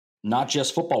Not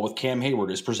Just Football with Cam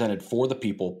Hayward is presented for the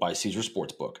people by Caesars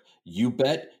Sportsbook. You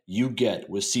bet, you get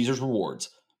with Caesars Rewards.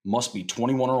 Must be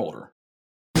 21 or older.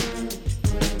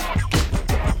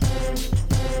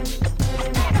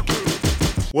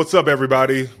 What's up,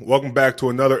 everybody? Welcome back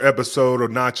to another episode of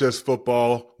Not Just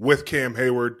Football with Cam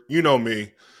Hayward. You know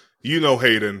me. You know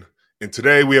Hayden. And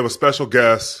today we have a special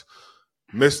guest,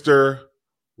 Mr.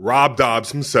 Rob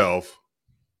Dobbs himself,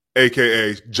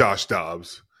 a.k.a. Josh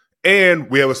Dobbs. And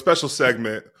we have a special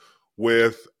segment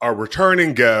with our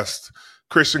returning guest,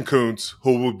 Christian Kuntz,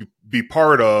 who will be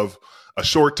part of a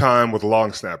short time with a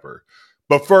long snapper.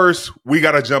 But first, we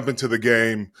got to jump into the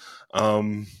game.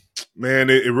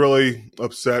 Man, it really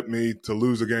upset me to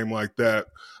lose a game like that.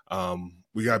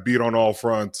 We got beat on all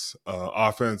fronts,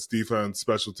 offense, defense,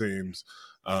 special teams,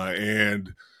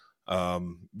 and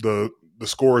the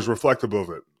score is reflective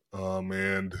of it.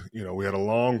 And, you know, we had a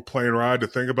long plane ride to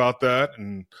think about that,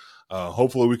 and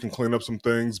hopefully we can clean up some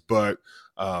things. But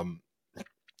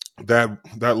that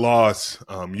loss,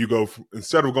 you go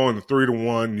instead of going to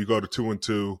 3-1, you go to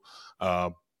 2-2.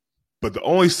 But the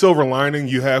only silver lining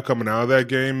you have coming out of that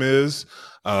game is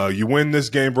you win this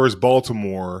game versus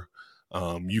Baltimore,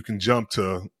 you can jump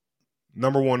to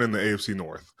number one in the AFC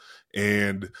North.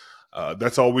 And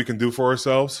that's all we can do for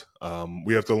ourselves.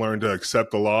 We have to learn to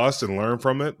accept the loss and learn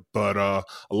from it. But a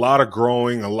lot of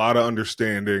growing, a lot of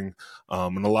understanding,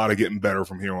 and a lot of getting better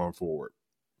from here on forward.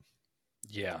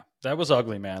 Yeah, that was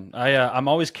ugly, man. I'm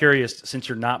always curious, since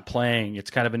you're not playing,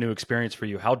 it's kind of a new experience for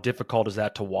you. How difficult is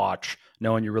that to watch,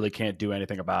 knowing you really can't do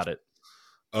anything about it?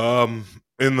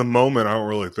 In the moment, I don't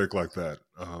really think like that.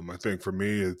 I think for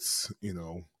me, it's, you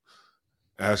know,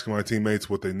 asking my teammates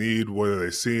what they need, what are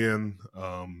they seeing,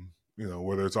 you know,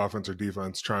 whether it's offense or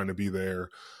defense, trying to be there,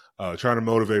 trying to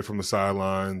motivate from the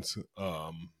sidelines.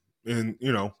 And,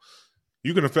 you know,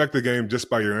 you can affect the game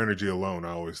just by your energy alone, I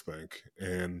always think.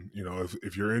 And, you know,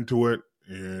 if you're into it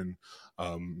and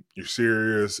you're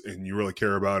serious and you really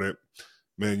care about it,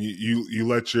 man, you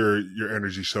let your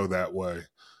energy show that way.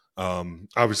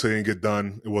 Obviously it didn't get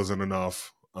done. It wasn't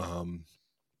enough.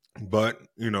 But,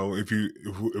 you know,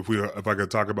 if I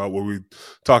could talk about what we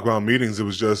talk about in meetings, it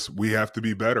was just, we have to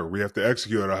be better. We have to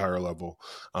execute at a higher level.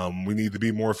 We need to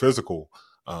be more physical.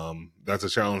 That's a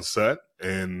challenge set,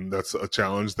 and that's a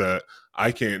challenge that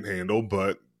I can't handle,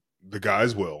 but the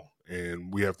guys will,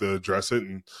 and we have to address it,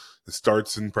 and it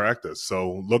starts in practice.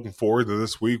 So looking forward to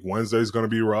this week. Wednesday's going to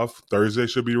be rough. Thursday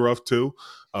should be rough too.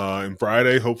 And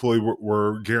Friday, hopefully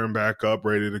we're gearing back up,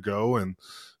 ready to go, and,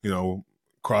 you know,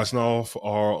 crossing off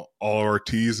all our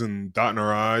T's and dotting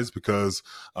our I's, because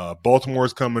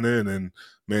Baltimore's coming in, and,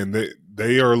 man,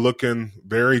 they are looking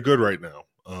very good right now.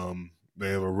 They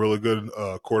have a really good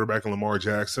quarterback in Lamar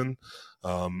Jackson,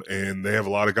 and they have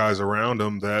a lot of guys around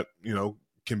them that, you know,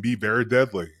 can be very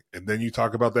deadly. And then you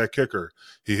talk about that kicker.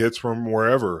 He hits from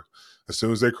wherever. As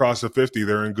soon as they cross the 50,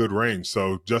 they're in good range.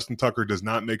 So Justin Tucker does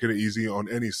not make it easy on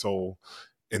any soul.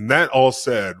 And that all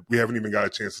said, we haven't even got a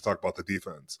chance to talk about the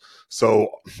defense. So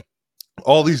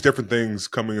all these different things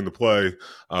coming into play,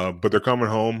 but they're coming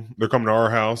home. They're coming to our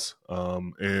house.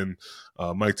 And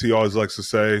Mike T always likes to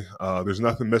say, there's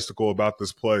nothing mystical about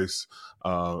this place.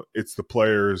 It's the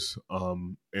players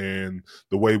and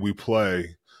the way we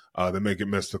play that make it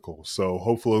mystical. So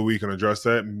hopefully we can address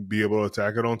that and be able to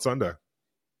attack it on Sunday.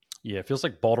 Yeah, it feels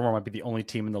like Baltimore might be the only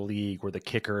team in the league where the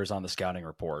kicker is on the scouting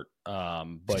report,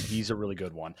 but he's a really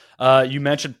good one. You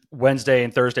mentioned Wednesday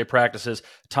and Thursday practices.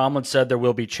 Tomlin said there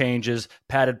will be changes,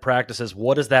 padded practices.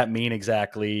 What does that mean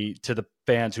exactly to the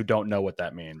fans who don't know what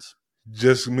that means?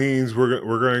 Just means we're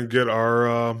going to get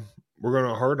we're going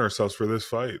to harden ourselves for this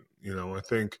fight. You know, I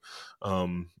think,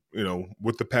 you know,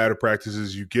 with the padded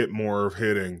practices, you get more of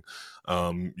hitting.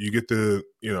 You get the,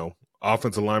 you know,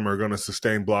 offensive linemen are going to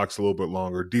sustain blocks a little bit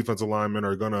longer. Defensive linemen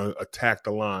are going to attack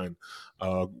the line.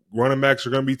 Running backs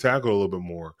are going to be tackled a little bit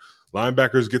more.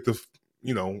 Linebackers get to,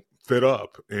 you know, fit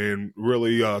up and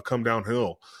really come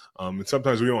downhill. And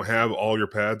sometimes we don't have all your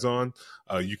pads on.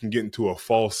 You can get into a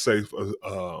false safe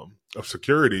of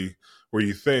security where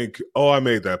you think, oh, I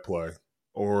made that play.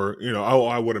 Or, you know, oh,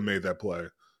 I would have made that play.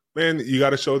 Man, you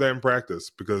got to show that in practice,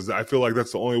 because I feel like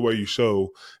that's the only way you show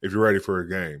if you're ready for a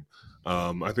game.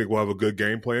 I think we'll have a good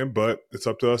game plan, but it's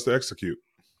up to us to execute.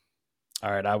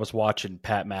 All right, I was watching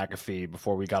Pat McAfee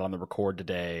before we got on the record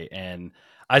today, and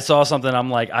I saw something. I'm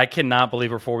like, I cannot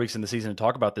believe we're 4 weeks in the season to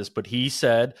talk about this, but he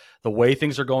said the way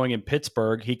things are going in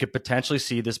Pittsburgh, he could potentially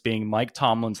see this being Mike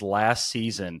Tomlin's last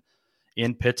season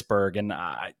in Pittsburgh, and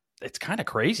it's kind of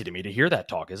crazy to me to hear that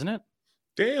talk, isn't it?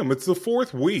 Damn, it's the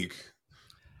 4th week.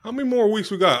 How many more weeks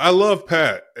we got? I love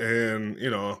Pat, and, you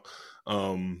know,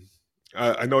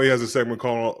 I know he has a segment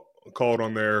called called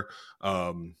on there.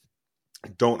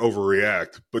 Don't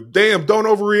overreact, but damn, don't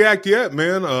overreact yet,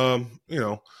 man.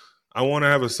 I want to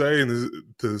have a say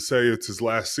to say it's his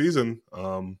last season,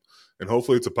 and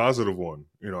hopefully it's a positive one.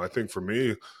 I think for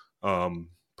me,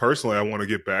 personally, I want to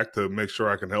get back to make sure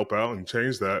I can help out and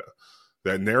change that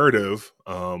narrative.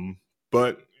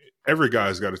 But every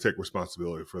guy's got to take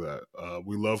responsibility for that.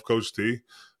 We love Coach T.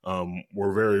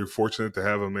 We're very fortunate to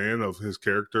have a man of his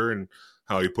character and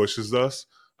how he pushes us.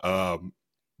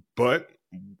 But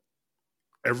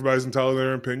everybody's entitled to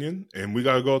their opinion, and we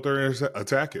got to go out there and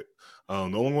attack it. The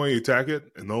only way you attack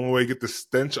it and the only way you get the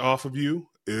stench off of you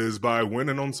is by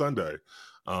winning on Sunday,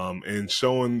 and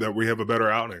showing that we have a better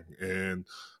outing. And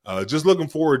just looking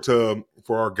forward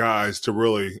for our guys to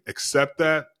really accept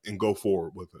that and go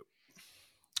forward with it.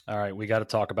 All right, we got to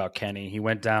talk about Kenny. He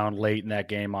went down late in that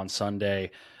game on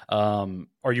Sunday.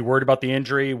 Are you worried about the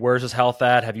injury? Where's his health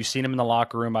at? Have you seen him in the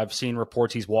locker room? I've seen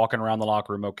reports he's walking around the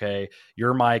locker room okay.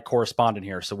 You're my correspondent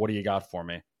here, so what do you got for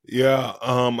me? Yeah,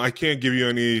 I can't give you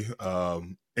any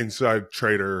inside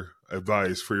trader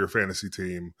advice for your fantasy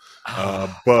team.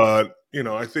 But,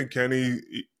 I think Kenny,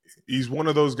 he's one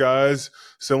of those guys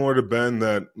similar to Ben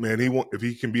that, man, if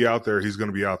he can be out there, he's going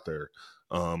to be out there.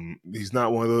 He's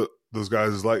not one of those guys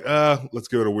is like, let's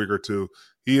give it a week or two.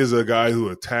 He is a guy who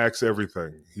attacks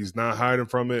everything. He's not hiding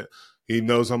from it. He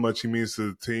knows how much he means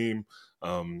to the team.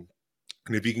 And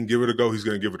if he can give it a go, he's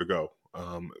going to give it a go.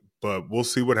 But we'll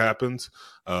see what happens.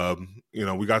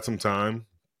 We got some time,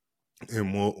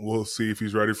 and we'll see if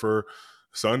he's ready for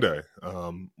Sunday.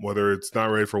 Whether it's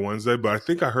not ready for Wednesday, but I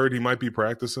think I heard he might be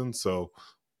practicing, so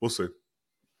we'll see.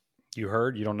 You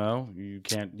heard? You don't know? You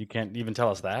can't even tell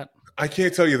us that? I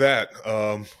can't tell you that.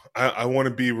 I want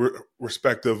to be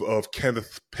respective of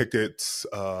Kenneth Pickett's,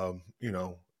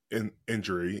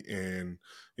 injury, and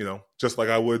just like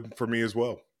I would for me as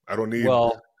well. I don't need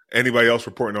anybody else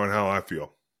reporting on how I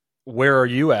feel. Where are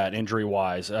you at injury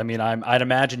wise? I mean, I'd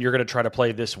imagine you're going to try to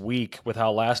play this week with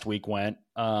how last week went.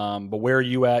 But where are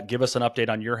you at? Give us an update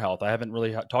on your health. I haven't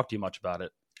really talked to you much about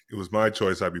it. It was my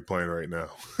choice. I'd be playing right now.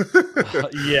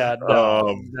 Yeah,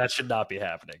 no, that should not be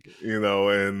happening.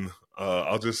 And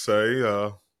I'll just say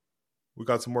we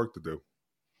got some work to do.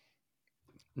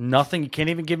 Nothing. You can't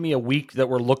even give me a week that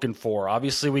we're looking for.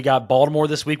 Obviously, we got Baltimore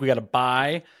this week. We got a bye,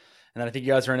 and then I think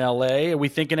you guys are in LA. Are we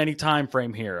thinking any time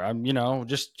frame here? I'm,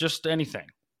 just anything.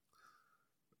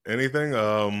 Anything?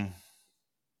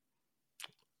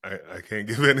 I can't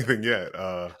give anything yet.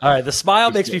 All right, the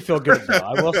smile makes me feel good, though.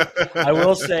 I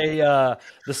will say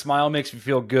the smile makes me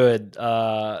feel good.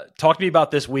 Talk to me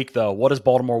about this week, though. What does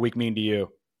Baltimore week mean to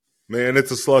you? Man,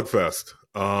 it's a slugfest.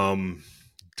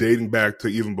 Dating back to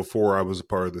even before I was a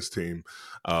part of this team,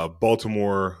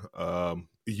 Baltimore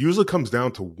it usually comes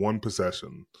down to one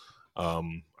possession.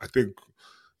 I think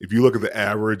if you look at the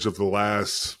average of the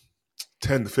last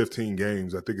 10 to 15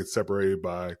 games, I think it's separated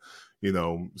by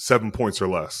 7 points or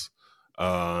less.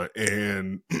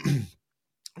 And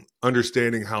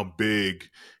understanding how big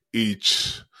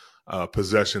each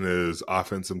possession is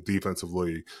offensive,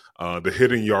 defensively, the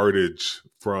hitting yardage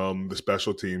from the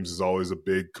special teams is always a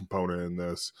big component in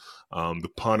this. The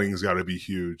punting's got to be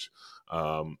huge.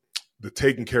 The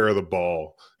taking care of the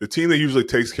ball. The team that usually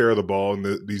takes care of the ball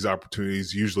in these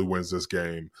opportunities usually wins this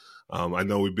game. I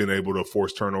know we've been able to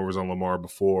force turnovers on Lamar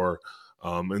before,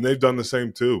 and they've done the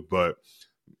same too. But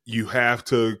you have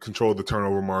to control the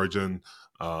turnover margin,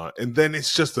 and then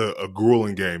it's just a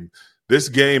grueling game. This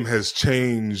game has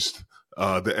changed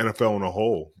the NFL in a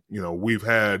whole. We've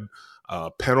had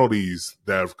penalties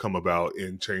that have come about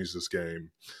and changed this game.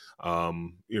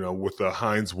 With the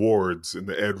Hines Wards and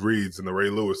the Ed Reeds and the Ray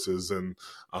Lewises and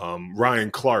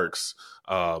Ryan Clarks.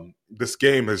 This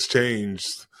game has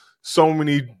changed so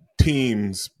many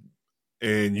teams,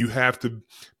 and you have to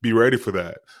be ready for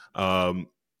that.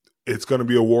 It's going to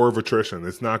be a war of attrition.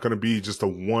 It's not going to be just a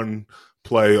one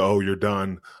play. Oh, you're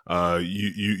done.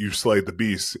 You slayed the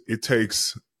beast. It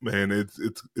takes, man.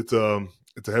 It's a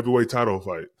heavyweight title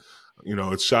fight.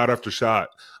 It's shot after shot.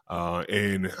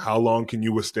 And how long can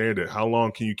you withstand it? How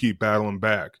long can you keep battling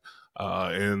back?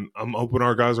 And I'm hoping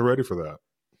our guys are ready for that.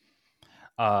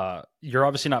 You're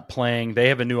obviously not playing. They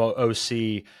have a new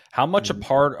OC. How much a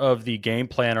part of the game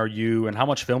plan are you, and how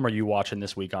much film are you watching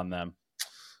this week on them?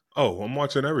 Oh, I'm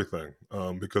watching everything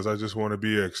because I just want to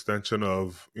be an extension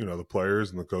of, the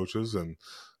players and the coaches. And,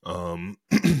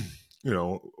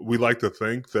 we like to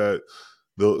think that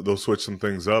they'll switch some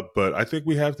things up, but I think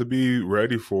we have to be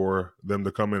ready for them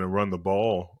to come in and run the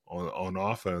ball on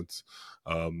offense.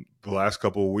 The last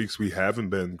couple of weeks, we haven't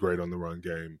been great on the run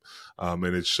game,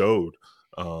 and it showed.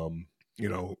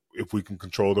 if we can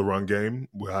control the run game,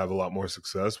 we'll have a lot more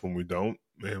success. When we don't,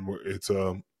 man, it's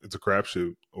a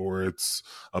crapshoot or it's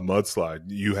a mudslide.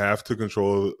 You have to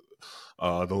control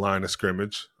the line of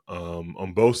scrimmage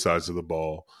on both sides of the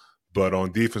ball, but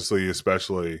on defensively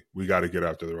especially, we got to get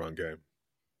after the run game.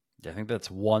 Yeah, I think that's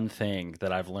one thing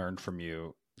that I've learned from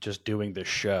you just doing this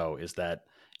show is that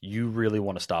you really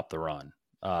want to stop the run.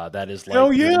 That is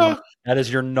like, that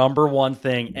is your number one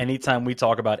thing. Anytime we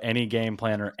talk about any game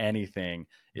plan or anything,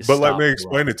 but let me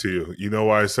explain it to you. You know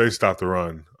why I say stop the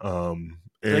run?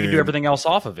 They can do everything else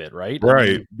off of it, right?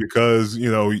 Right, because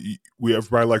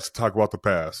everybody likes to talk about the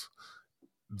pass.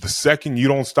 The second you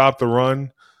don't stop the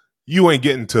run, you ain't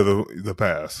getting to the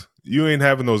pass. You ain't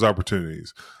having those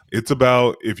opportunities. It's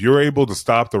about if you're able to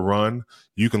stop the run,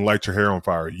 you can light your hair on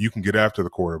fire. You can get after the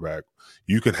quarterback.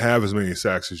 You can have as many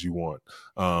sacks as you want.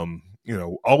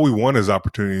 All we want is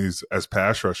opportunities as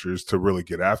pass rushers to really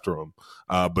get after them.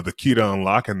 But the key to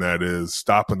unlocking that is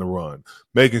stopping the run,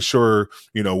 making sure,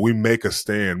 we make a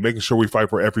stand, making sure we fight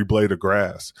for every blade of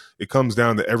grass. It comes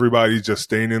down to everybody just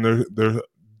staying in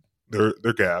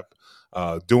their gap,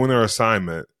 doing their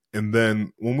assignment. And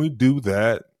then when we do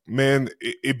that, man,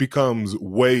 it becomes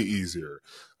way easier.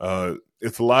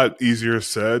 It's a lot easier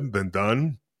said than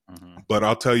done. Mm-hmm. But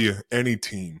I'll tell you, any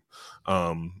team,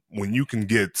 when you can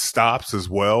get stops as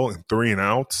well and 3 and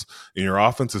outs, and your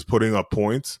offense is putting up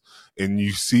points, and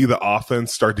you see the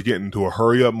offense start to get into a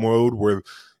hurry up mode where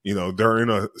they're in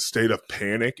a state of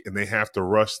panic and they have to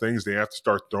rush things, they have to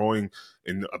start throwing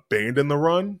and abandon the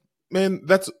run. Man,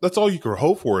 that's all you can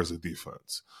hope for as a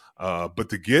defense. But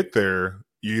to get there,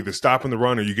 you're either stopping the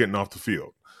run or you're getting off the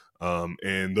field.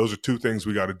 And those are two things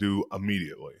we got to do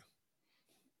immediately.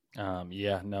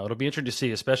 It'll be interesting to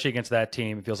see, especially against that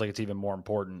team. It feels like it's even more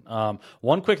important.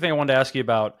 One quick thing I wanted to ask you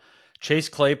about, Chase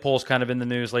Claypool's kind of in the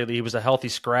news lately. He was a healthy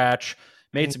scratch,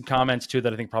 made some comments too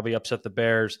that I think probably upset the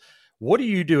Bears. What do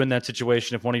you do in that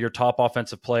situation if one of your top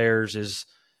offensive players is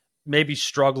maybe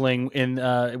struggling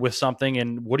with something,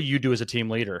 and what do you do as a team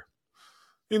leader?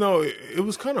 It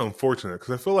was kind of unfortunate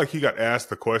because I feel like he got asked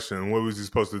the question, and what was he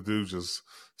supposed to do? Just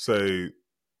say,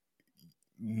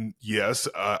 yes,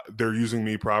 they're using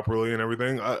me properly and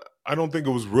everything. I don't think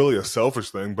it was really a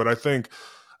selfish thing, but I think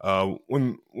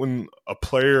when a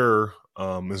player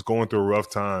is going through a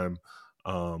rough time,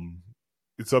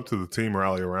 it's up to the team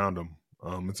rally around them.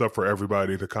 It's up for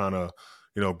everybody to kind of,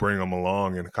 bring them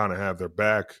along and kind of have their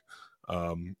back.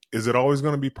 Is it always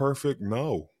going to be perfect?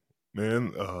 No,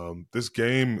 man. This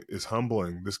game is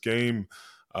humbling. This game,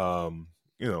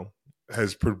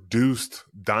 has produced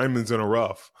diamonds in a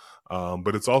rough.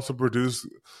 But it's also produced,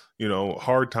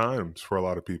 hard times for a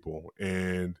lot of people.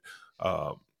 And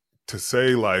to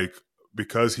say,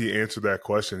 because he answered that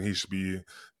question, he should be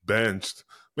benched,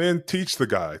 man, teach the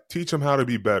guy. Teach him how to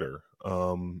be better.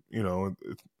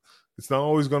 It's not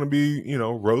always going to be,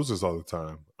 roses all the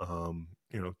time.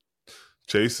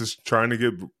 Chase is trying to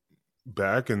get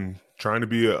back and trying to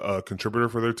be a contributor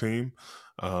for their team.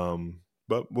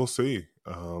 But we'll see.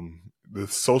 The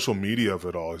social media of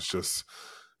it all is just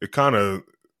 – It kind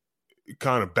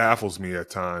of baffles me at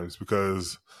times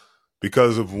because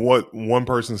of what one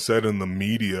person said in the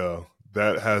media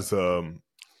that has an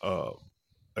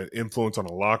influence on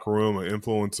a locker room, an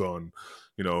influence on,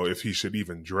 if he should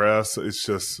even dress. It's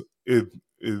just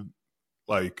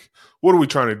what are we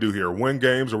trying to do here? Win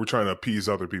games, or are we trying to appease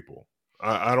other people?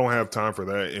 I don't have time for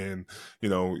that, and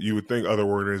you would think other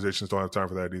organizations don't have time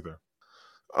for that either.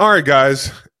 All right,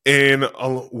 guys, and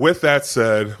with that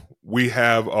said, we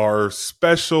have our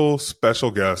special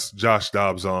guest, Josh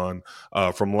Dobbs, on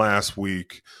from last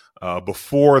week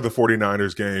before the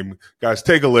 49ers game. Guys,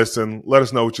 take a listen. Let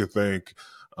us know what you think.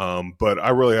 But I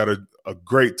really had a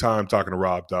great time talking to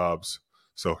Rob Dobbs.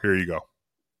 So here you go.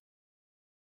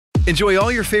 Enjoy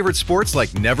all your favorite sports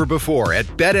like never before at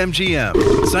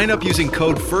BetMGM. Sign up using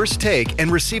code FIRSTTAKE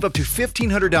and receive up to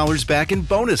 $1,500 back in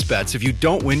bonus bets if you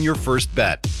don't win your first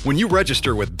bet. When you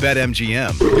register with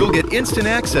BetMGM, you'll get instant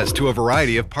access to a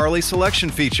variety of parlay selection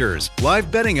features,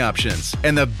 live betting options,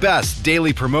 and the best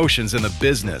daily promotions in the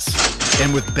business.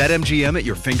 And with BetMGM at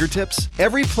your fingertips,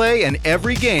 every play and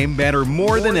every game matter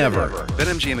more than ever.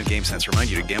 BetMGM and GameSense remind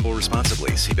you to gamble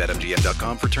responsibly. See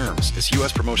BetMGM.com for terms. This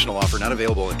U.S. promotional offer not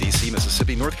available in DC D.C.,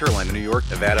 Mississippi, North Carolina, New York,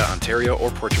 Nevada, Ontario, or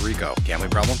Puerto Rico. Gambling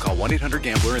problem? Call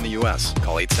 1-800-GAMBLER in the U.S.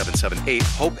 Call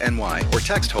 877-8-HOPE-NY or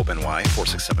text HOPE-NY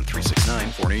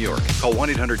 467-369 for New York. Call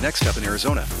 1-800-NEXT-STEP in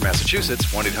Arizona. For Massachusetts,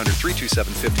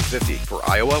 1-800-327-5050. For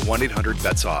Iowa,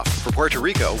 1-800-BETS-OFF. For Puerto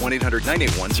Rico,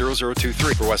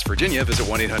 1-800-981-0023. For West Virginia, visit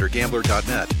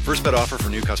 1-800-GAMBLER.net. First bet offer for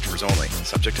new customers only.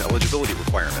 Subject to eligibility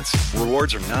requirements.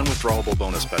 Rewards are non-withdrawable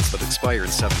bonus bets that expire in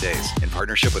 7 days. In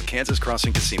partnership with Kansas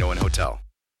Crossing Casino and Hotel.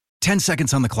 10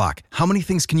 seconds on the clock. How many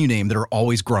things can you name that are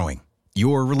always growing?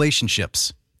 Your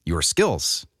relationships, your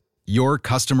skills, your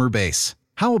customer base.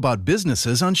 How about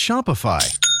businesses on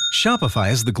Shopify?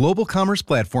 Shopify is the global commerce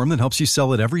platform that helps you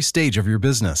sell at every stage of your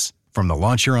business. From the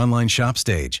launch your online shop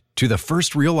stage, to the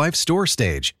first real-life store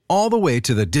stage, all the way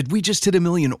to the did we just hit a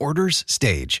million orders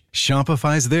stage.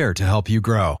 Shopify's there to help you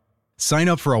grow. Sign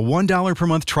up for a $1 per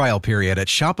month trial period at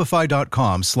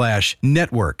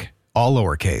shopify.com/network, all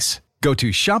lowercase. Go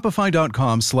to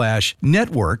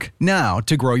shopify.com/network now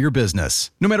to grow your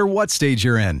business, no matter what stage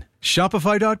you're in.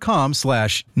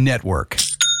 Shopify.com/network.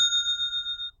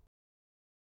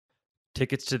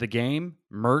 Tickets to the game,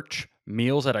 merch,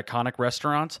 meals at iconic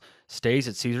restaurants, stays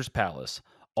at Caesar's Palace.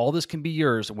 All this can be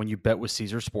yours when you bet with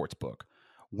Caesar's Sportsbook.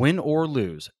 Win or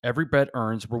lose, every bet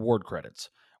earns reward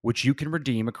credits, which you can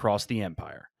redeem across the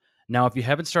empire. Now, if you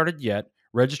haven't started yet,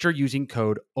 register using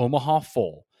code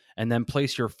OMAHAFULL and then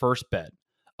place your first bet,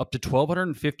 up to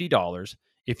 $1,250.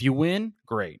 If you win,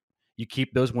 great. You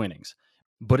keep those winnings.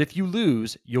 But if you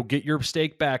lose, you'll get your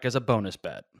stake back as a bonus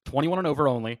bet. 21 and over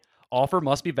only. Offer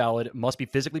must be valid, must be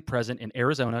physically present in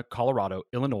Arizona, Colorado,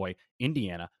 Illinois,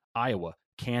 Indiana, Iowa,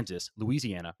 Kansas,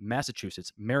 Louisiana,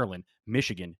 Massachusetts, Maryland,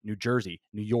 Michigan, New Jersey,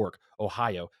 New York,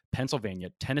 Ohio,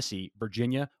 Pennsylvania, Tennessee,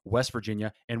 Virginia, West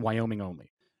Virginia, and Wyoming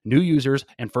only. New users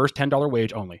and first $10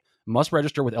 wage only. Must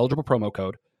register with eligible promo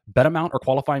code. Bet amount or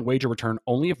qualifying wager return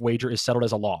only if wager is settled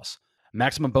as a loss.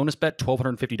 Maximum bonus bet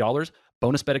 $1,250.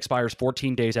 Bonus bet expires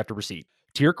 14 days after receipt.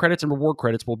 Tier credits and reward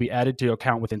credits will be added to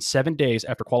account within 7 days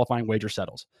after qualifying wager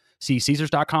settles. See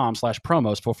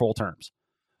Caesars.com/promos for full terms.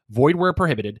 Void where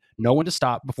prohibited. Know when to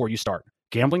stop before you start.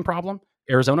 Gambling problem?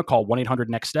 Arizona, call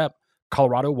 1-800-NEXT-STEP.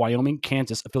 Colorado, Wyoming,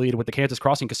 Kansas, affiliated with the Kansas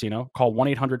Crossing Casino, call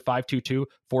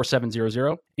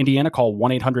 1-800-522-4700. Indiana, call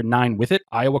 1-800-9-WITH-IT.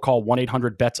 Iowa, call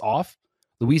 1-800-BETS-OFF.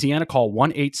 Louisiana, call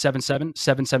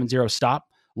 1-877-770-STOP.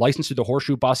 Licensed to the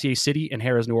Horseshoe, Bossier City, and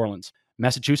Harrah's, New Orleans.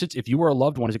 Massachusetts, if you or a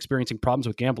loved one is experiencing problems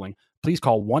with gambling, please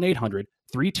call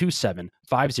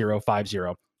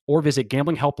 1-800-327-5050 or visit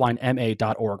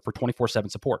gamblinghelplinema.org for 24/7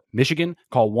 support. Michigan,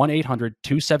 call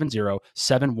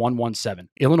 1-800-270-7117.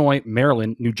 Illinois,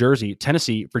 Maryland, New Jersey,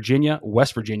 Tennessee, Virginia,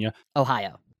 West Virginia,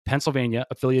 Ohio, Pennsylvania,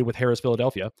 affiliated with Harrah's,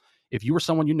 Philadelphia. If you or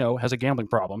someone you know has a gambling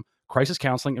problem, crisis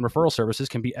counseling and referral services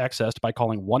can be accessed by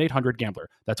calling 1-800-GAMBLER.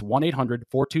 That's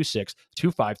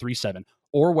 1-800-426-2537.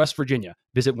 Or West Virginia,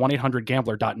 visit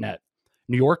 1-800-GAMBLER.net.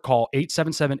 New York, call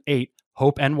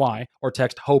 877-8-HOPE-NY or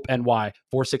text HOPE-NY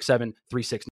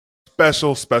 467-369.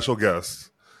 Special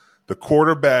guest, the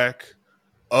quarterback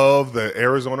of the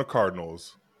Arizona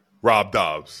Cardinals, Rob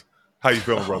Dobbs. How you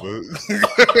feeling, brother?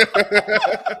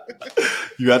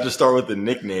 You have to start with the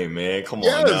nickname, man. Come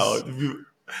on now.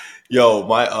 Yo,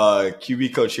 my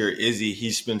QB coach here, Izzy,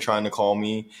 he's been trying to call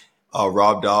me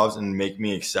Rob Dobbs and make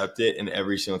me accept it, and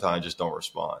every single time I just don't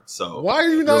respond. So why are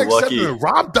you not accepting it?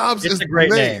 Rob Dobbs is a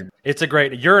great name. It's a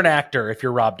great. You're an actor if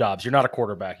you're Rob Dobbs. You're not a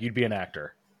quarterback. You'd be an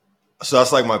actor. So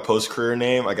that's like my post-career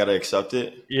name. I got to accept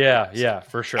it. Yeah,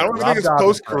 for sure. I don't think it's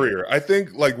post-career. I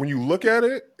think like when you look at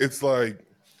it, it's like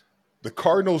the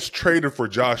Cardinals traded for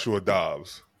Joshua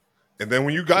Dobbs. And then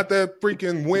when you got that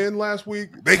freaking win last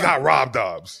week, they got Rob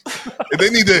Dobbs. And they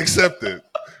need to accept it.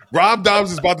 Rob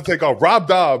Dobbs is about to take off. Rob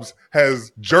Dobbs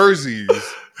has jerseys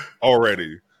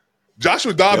already.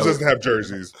 Joshua Dobbs doesn't have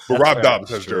jerseys, but Rob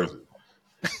Dobbs has jerseys.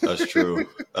 That's true.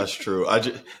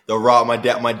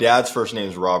 My dad's first name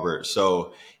is Robert.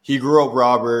 So he grew up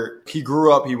Robert. He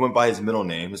went by his middle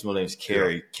name. His middle name is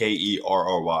Kerry, Kerry.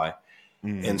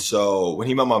 And so when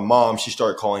he met my mom, she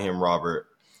started calling him Robert.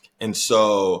 And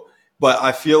so, but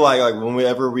I feel like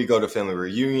whenever we go to family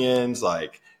reunions,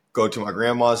 like go to my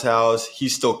grandma's house,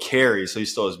 he's still Kerry, so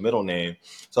he's still his middle name.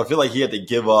 So I feel like he had to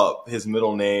give up his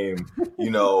middle name.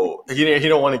 You know, he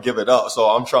don't want to give it up. So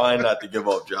I'm trying not to give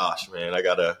up Josh, man. I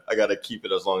gotta keep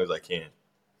it as long as I can.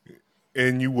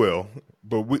 And you will,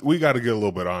 but we got to get a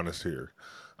little bit honest here,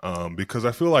 because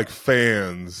I feel like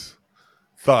fans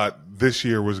thought this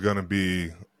year was going to be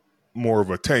more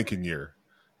of a tanking year.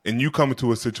 And you come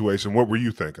into a situation, what were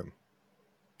you thinking?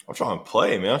 I'm trying to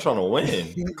play, man. I'm trying to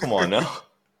win. Come on now.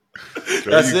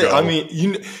 That's it. Go. I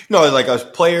mean, like as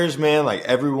players, man, like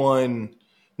everyone,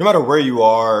 no matter where you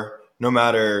are, no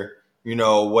matter,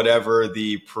 whatever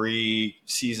the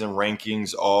preseason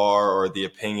rankings are or the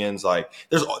opinions, like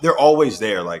they're always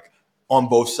there, like on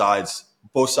both sides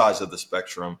of the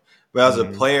spectrum. But as a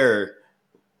player,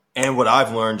 and what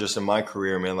I've learned just in my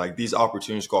career, man, like these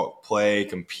opportunities to go out, play,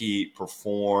 compete,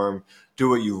 perform, do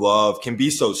what you love can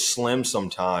be so slim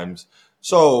sometimes.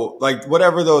 So like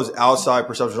whatever those outside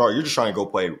perceptions are, you're just trying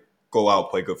to go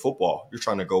out, play good football. You're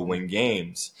trying to go win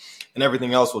games, and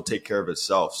everything else will take care of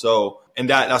itself. So, and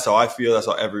that's how I feel. That's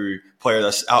how every player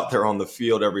that's out there on the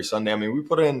field every Sunday. I mean, we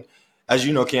put in, as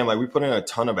you know, Cam, like we put in a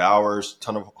ton of hours,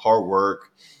 ton of hard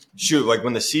work. Shoot, like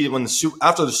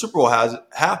after the Super Bowl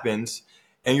happens,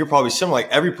 and you're probably similar. Like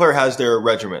every player has their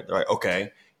regiment, right?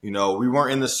 Okay, we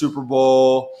weren't in the Super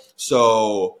Bowl,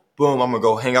 so boom, I'm gonna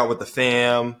go hang out with the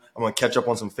fam. I'm gonna catch up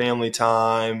on some family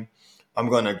time. I'm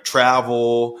gonna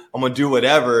travel. I'm gonna do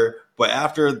whatever. But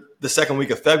after the second week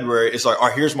of February, it's like, all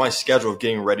right, here's my schedule of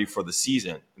getting ready for the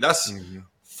season. That's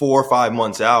 4 or 5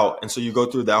 months out, and so you go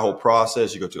through that whole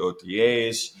process. You go through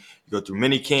OTAs, you go through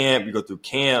mini camp, you go through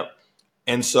camp,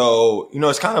 and so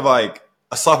it's kind of like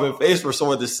a slap in the face for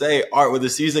someone to say, all right, when the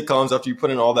season comes, after you put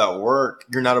in all that work,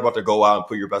 you're not about to go out and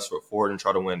put your best foot forward and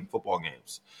try to win football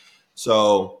games.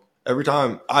 So every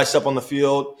time I step on the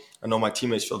field, I know my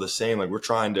teammates feel the same. Like we're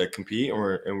trying to compete,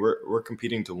 and we're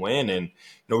competing to win. And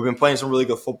we've been playing some really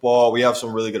good football. We have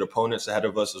some really good opponents ahead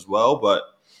of us as well, but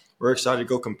we're excited to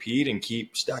go compete and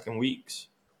keep stacking weeks.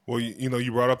 Well,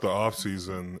 you brought up the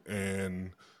offseason,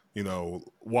 and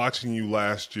watching you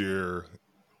last year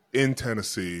in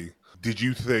Tennessee, did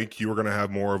you think you were going to have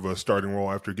more of a starting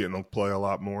role after getting to play a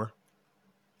lot more?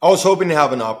 I was hoping to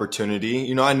have an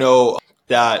opportunity. I know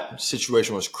that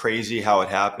situation was crazy how it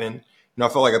happened. I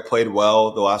felt like I played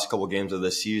well the last couple of games of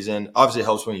the season. Obviously, it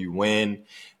helps when you win. And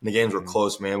the games were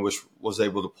close, man, which was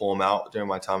able to pull them out during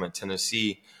my time at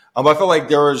Tennessee. But I felt like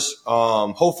there was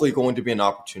hopefully going to be an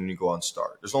opportunity to go on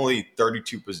start. There's only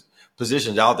 32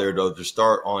 positions out there, though, to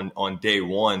start on day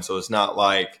one. So it's not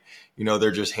like,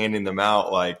 they're just handing them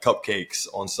out like cupcakes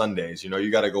on Sundays.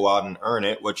 You got to go out and earn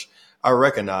it, which I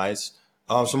recognize.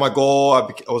 So my goal,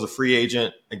 I was a free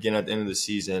agent again at the end of the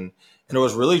season. And it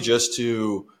was really just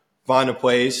to find a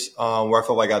place where I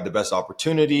felt like I had the best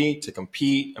opportunity to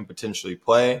compete and potentially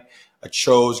play. I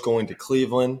chose going to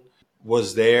Cleveland,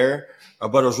 was there.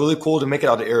 But it was really cool to make it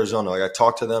out to Arizona. Like I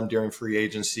talked to them during free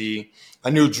agency. I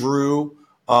knew Drew,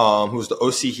 who's the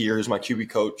OC here, who's my QB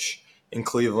coach in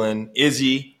Cleveland.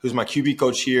 Izzy, who's my QB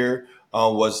coach here,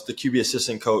 was the QB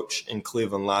assistant coach in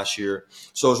Cleveland last year.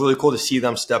 So it was really cool to see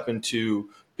them step into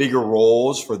bigger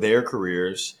roles for their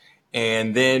careers.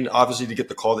 And then obviously to get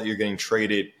the call that you're getting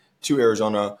traded to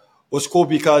Arizona was cool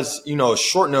because,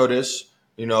 short notice,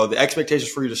 the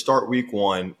expectations for you to start week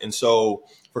one. And so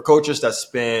for coaches that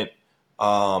spent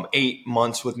 8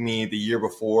 months with me the year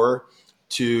before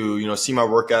to, see my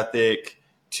work ethic,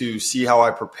 to see how I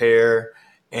prepare,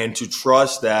 and to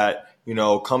trust that,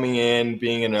 coming in,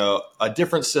 being in a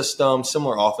different system,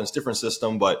 similar offense, different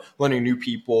system, but learning new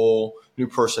people, new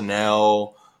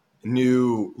personnel,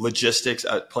 new logistics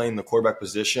at playing the quarterback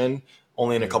position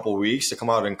only in a couple of weeks to come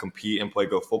out and compete and play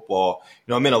good football.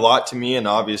 It meant a lot to me, and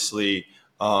obviously it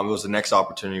was the next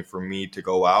opportunity for me to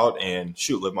go out and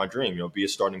live my dream, be a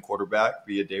starting quarterback,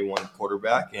 be a day one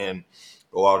quarterback, and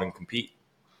go out and compete.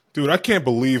 Dude, I can't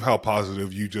believe how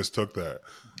positive you just took that.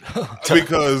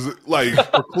 Because, like,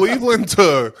 for Cleveland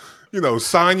to,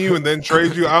 sign you and then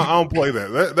trade you, I don't play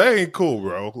that. That ain't cool,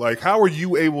 bro. Like, how are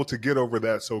you able to get over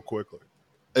that so quickly?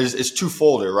 It's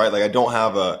twofold, right? Like, I don't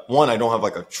have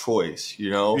like a choice,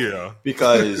 Yeah.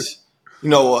 Because,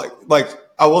 like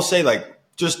I will say, like,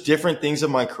 just different things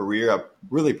in my career have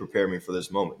really prepared me for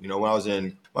this moment. When I was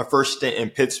in my first stint in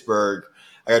Pittsburgh,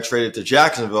 I got traded to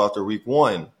Jacksonville after week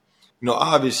one.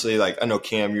 Obviously, like, I know,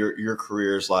 Cam, your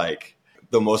career is like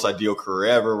the most ideal career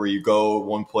ever, where you go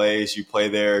one place, you play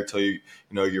there till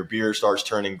your beard starts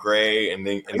turning gray, and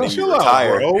then you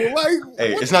retire. Out, bro. Like,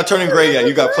 hey, it's not turning gray yet.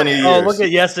 You got plenty of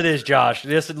years. Yes, it is, Josh.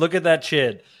 Yes, look at that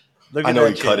chin. I know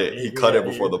he cut it. He cut it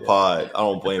before the pod. I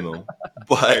don't blame him.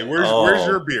 But hey, where's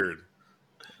your beard?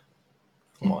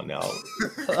 Come on now.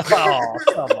 Oh,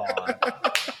 come on.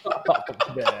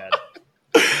 Oh, man.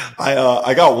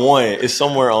 I got one. It's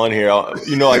somewhere on here. I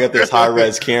got this high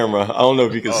res camera. I don't know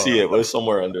if you can see it, but it's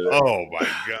somewhere under there. Oh my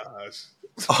gosh.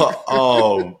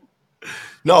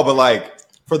 No, but like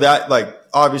for that, like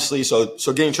obviously, so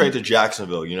getting traded to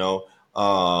Jacksonville,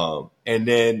 and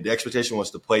then the expectation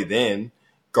was to play then.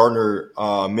 Gardner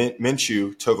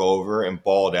Minshew took over and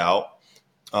balled out.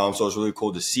 So it was really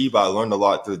cool to see, but I learned a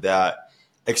lot through that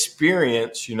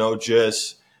experience,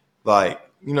 just like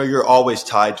you're always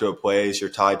tied to a place. You're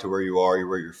tied to where you are,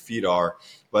 where your feet are.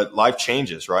 But life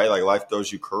changes, right? Like life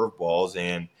throws you curveballs,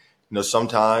 and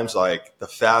sometimes like the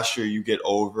faster you get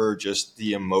over just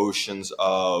the emotions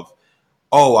of,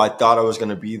 oh, I thought I was going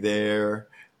to be there,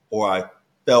 or I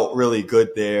felt really good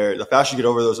there. The faster you get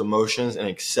over those emotions and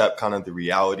accept kind of the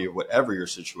reality of whatever your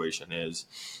situation is,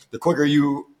 the quicker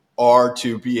you are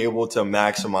to be able to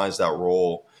maximize that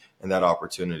role and that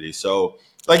opportunity. So,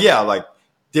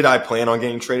 did I plan on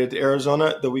getting traded to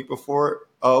Arizona the week before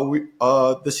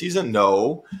the season?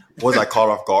 No. Was I caught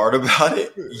off guard about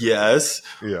it? Yes.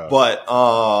 Yeah. But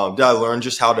did I learn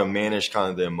just how to manage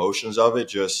kind of the emotions of it,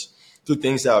 just through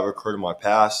things that have occurred in my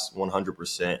past?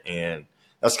 100%. And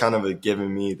that's kind of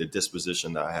given me the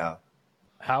disposition that I have.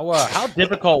 How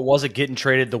difficult was it getting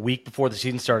traded the week before the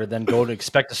season started, then go to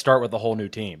expect to start with a whole new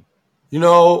team?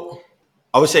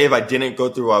 I would say if I didn't go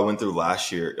through what I went through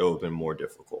last year, it would have been more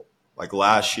difficult. Like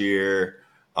last year,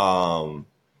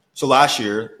 last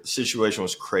year, the situation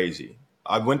was crazy.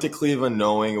 I went to Cleveland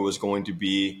knowing it was going to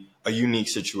be a unique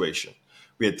situation.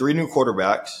 We had 3 new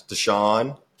quarterbacks,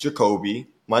 Deshaun, Jacoby,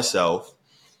 myself.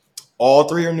 All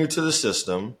 3 are new to the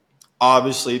system.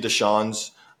 Obviously,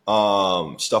 Deshaun's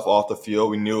stuff off the field,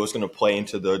 we knew it was going to play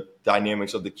into the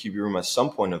dynamics of the QB room at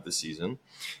some point of the season.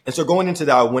 And so going into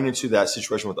that, I went into that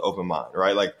situation with an open mind,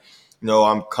 right? Like,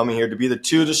 I'm coming here to be the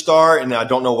 2 to start, and I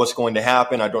don't know what's going to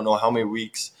happen. I don't know how many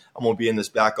weeks I'm going to be in this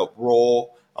backup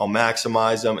role. I'll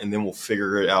maximize them, and then we'll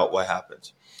figure it out what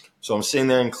happens. So I'm sitting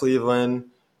there in Cleveland.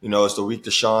 It's the week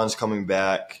Deshaun's coming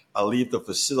back. I leave the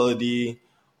facility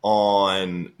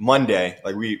on Monday.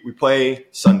 Like we play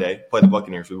Sunday, play the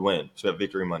Buccaneers, we win. So we have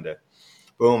victory Monday.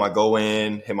 Boom, I go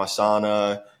in, hit my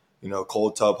sauna,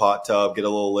 cold tub, hot tub, get a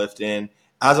little lift in.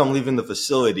 As I'm leaving the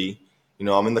facility,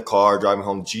 I'm in the car driving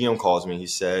home. GM calls me. He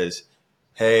says,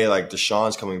 hey, like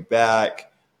Deshaun's coming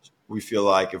back. We feel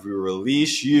like if we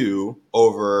release you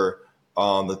over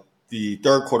the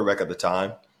third quarterback at the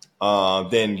time,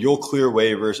 then you'll clear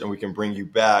waivers and we can bring you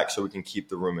back so we can keep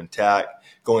the room intact.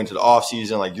 Going into the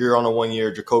offseason, like you're on a 1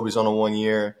 year, Jacoby's on a 1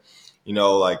 year.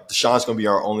 Like Deshaun's going to be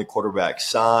our only quarterback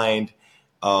signed.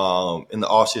 In the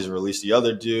offseason, release the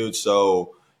other dude.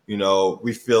 So,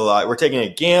 we feel like we're taking a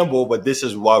gamble, but this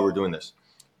is why we're doing this.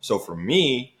 So for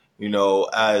me,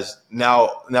 as now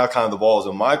kind of the ball is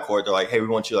in my court, they're like, hey, we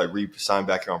want you to like re-sign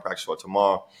back here on practice squad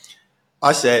tomorrow.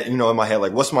 I said, in my head,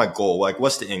 like, what's my goal? Like,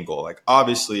 what's the end goal? Like,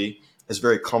 obviously, it's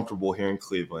very comfortable here in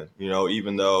Cleveland,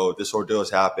 even though this ordeal has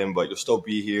happened, but you'll still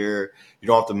be here. You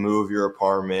don't have to move your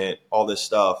apartment, all this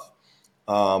stuff.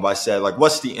 But I said, like,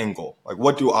 what's the end goal? Like,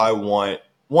 what do I want?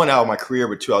 1 out of my career,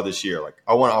 but 2 out this year. Like,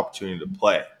 I want an opportunity to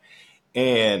play.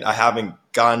 And I haven't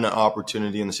gotten an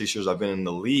opportunity in the 6 years I've been in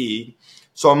the league.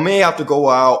 So I may have to go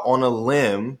out on a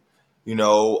limb,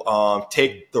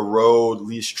 take the road,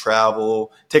 least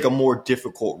travel, take a more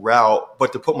difficult route,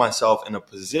 but to put myself in a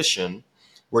position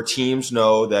where teams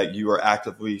know that you are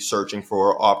actively searching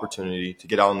for opportunity to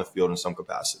get out on the field in some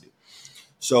capacity.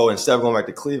 So instead of going back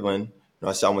to Cleveland,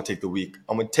 I said I'm gonna take the week.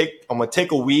 I'm gonna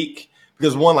take a week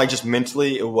because one, like just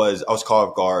mentally, I was caught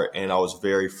off guard and I was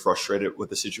very frustrated with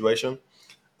the situation.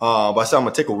 But I said I'm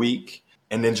gonna take a week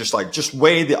and then just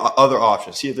weigh the other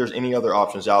options, see if there's any other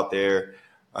options out there.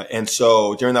 And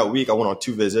so during that week, I went on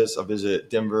 2 visits. I visited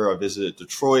Denver, I visited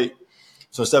Detroit.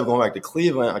 So instead of going back to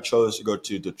Cleveland, I chose to go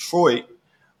to Detroit,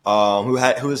 who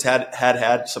has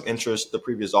had some interest the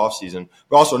previous offseason,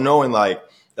 but also knowing like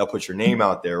they'll put your name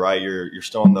out there, right? You're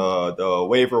still on the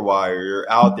waiver wire.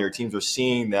 You're out there. Teams are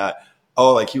seeing that,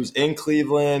 oh, like he was in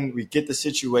Cleveland. We get the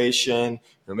situation.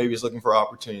 Maybe he's looking for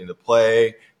opportunity to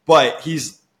play, but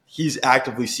he's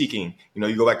actively seeking.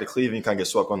 You go back to Cleveland, you kind of get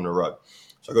swept under the rug.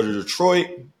 So I go to Detroit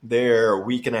there a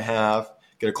week and a half,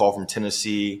 get a call from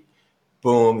Tennessee.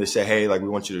 Boom, they say, hey, like we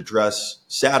want you to dress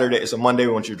Saturday. It's a Monday.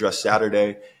 We want you to dress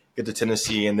Saturday. Get to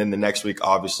Tennessee. And then the next week,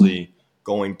 obviously,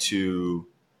 going to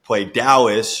play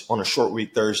Dallas on a short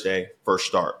week Thursday, first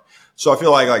start. So I feel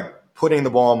like putting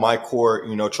the ball on my court,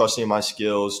 trusting my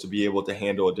skills to be able to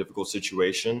handle a difficult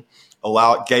situation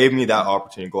gave me that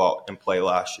opportunity to go out and play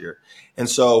last year. And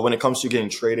so when it comes to getting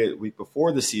traded a week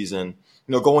before the season,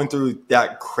 going through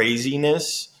that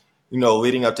craziness,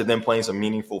 leading up to them playing some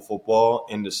meaningful football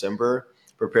in December,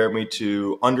 prepared me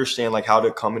to understand like how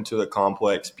to come into the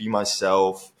complex, be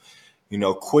myself,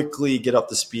 quickly get up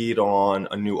to speed on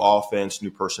a new offense,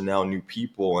 new personnel, new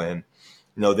people, and,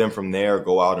 then from there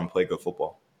go out and play good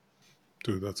football.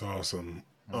 Dude, that's awesome.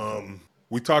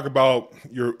 We talk about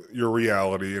your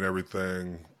reality and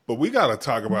everything, but we got to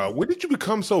talk about, when did you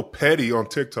become so petty on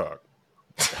TikTok?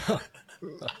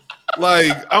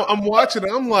 Like, I'm watching it,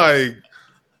 I'm like,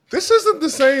 this isn't the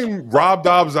same Rob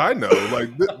Dobbs I know. Like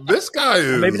this guy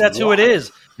is. Maybe that's who it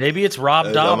is. Maybe it's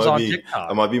Rob Dobbs on TikTok.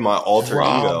 That might be my alter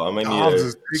ego. I might Dobbs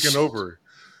is taking over.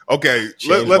 Okay,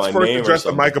 let's first address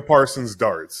the Micah Parsons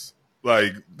darts.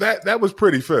 Like that was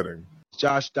pretty fitting.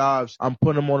 Josh Dobbs, I'm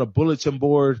putting him on a bulletin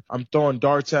board. I'm throwing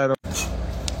darts at him.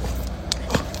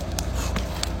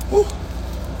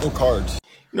 No cards.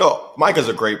 Micah's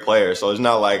a great player, so it's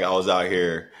not like I was out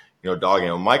here, dogging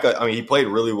him. Micah, I mean, he played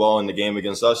really well in the game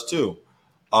against us too.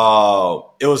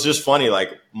 It was just funny.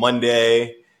 Like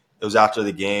Monday, it was after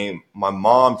the game. My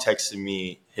mom texted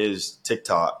me his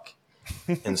TikTok,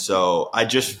 and so I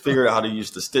just figured out how to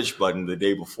use the stitch button the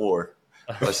day before.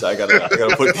 So I said, I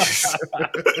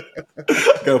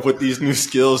gotta put these new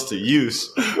skills to use,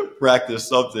 practice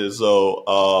something.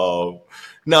 So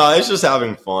no, it's just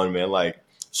having fun, man. Like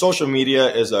social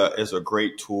media is a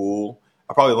great tool.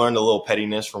 I probably learned a little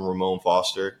pettiness from Ramon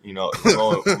Foster,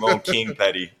 Ramon King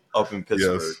Petty up in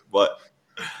Pittsburgh. Yes. But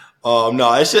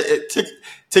no, it's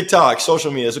TikTok,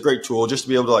 social media is a great tool just to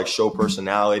be able to like show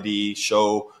personality,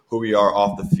 show who we are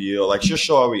off the field, like just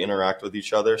show how we interact with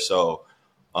each other. So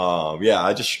yeah,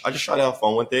 I just try to have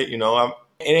fun with it.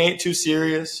 It ain't too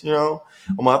serious. I'm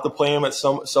gonna have to play him at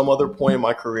some other point in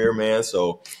my career, man.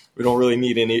 So we don't really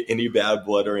need any bad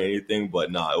blood or anything.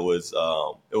 But no, it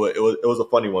was a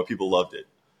funny one. People loved it.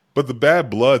 But the bad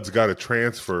blood's got to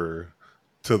transfer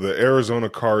to the Arizona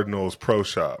Cardinals pro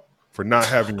shop for not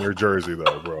having your jersey,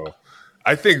 though, bro.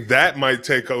 I think that might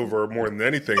take over more than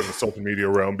anything in the social media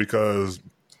realm because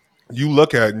you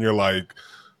look at it and you're like,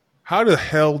 how the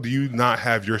hell do you not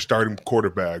have your starting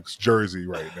quarterback's jersey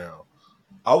right now?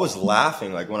 I was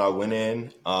laughing like when I went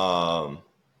in,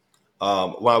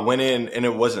 and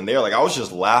it wasn't there. Like I was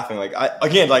just laughing. Like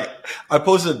I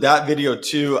posted that video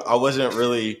too. I wasn't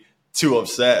really too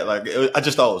upset. Like I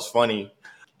just thought it was funny.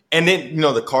 And then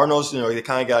the Cardinals, they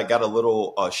kind of got a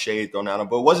little shade thrown at them,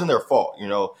 but it wasn't their fault.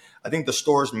 I think the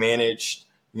stores managed,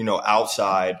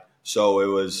 outside, so it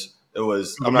was.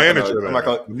 I'm not going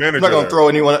to throw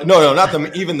anyone. No,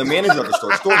 not even the manager of the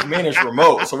store. Stores manage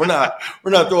remote, so we're not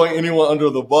throwing anyone under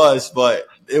the bus. But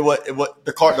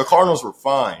the Cardinals were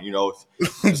fine.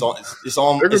 It's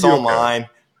online.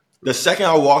 The second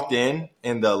I walked in,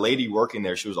 and the lady working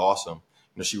there, she was awesome.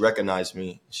 She recognized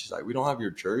me. She's like, "We don't have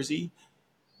your jersey."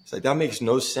 It's like that makes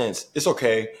no sense. It's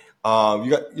okay. You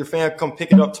got your fan come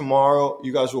pick it up tomorrow.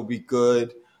 You guys will be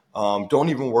good. Don't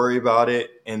even worry about it.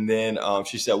 And then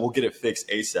she said, we'll get it fixed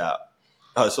ASAP.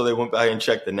 So they went back and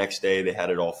checked the next day. They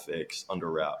had it all fixed under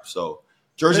wraps. So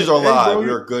jerseys are live. We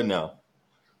are good now.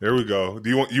 There we go. Do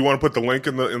you want to put the link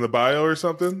in the bio or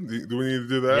something? Do we need to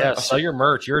do that? Yeah, sell your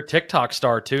merch. You're a TikTok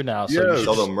star too now. So yeah,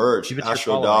 sell the merch.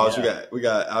 Astro Dobbs. Yeah. We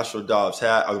got Astro Dobbs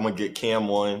hat. I'm gonna get Cam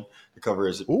one to cover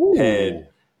his head.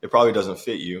 It probably doesn't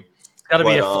fit you. Got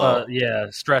to be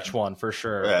a stretch one for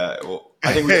sure. Yeah, well,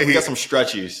 I think we got some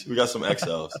stretchies. We got some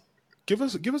XLs. Give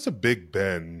us a Big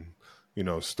Ben,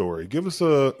 story. Give us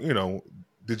a,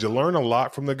 did you learn a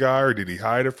lot from the guy or did he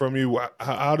hide it from you?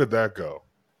 How did that go?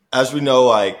 As we know,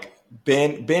 like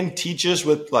Ben teaches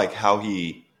with like how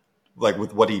he, like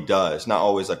with what he does, not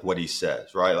always like what he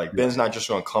says, right? Like Ben's not just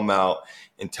going to come out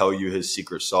and tell you his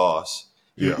secret sauce.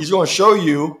 Yeah. He's going to show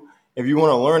you. If you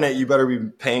want to learn it, you better be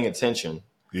paying attention.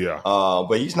 Yeah.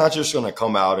 But he's not just going to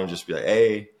come out and just be like,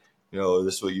 hey,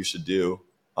 this is what you should do.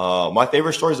 My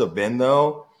favorite stories of Ben,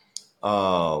 though,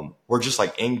 were just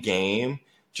like in game,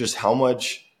 just how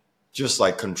much just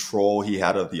like control he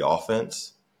had of the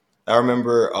offense. I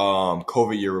remember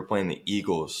COVID year, we're playing the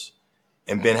Eagles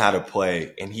and Ben had a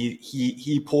play and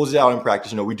he pulls it out in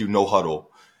practice. We do no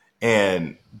huddle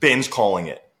and Ben's calling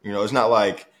it. It's not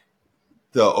like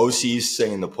the OC's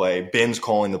saying the play. Ben's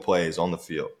calling the plays on the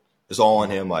field. It's all on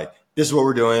him. Like, this is what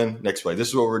we're doing. Next play. This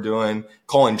is what we're doing.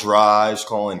 Calling drives,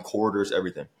 calling quarters,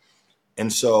 everything.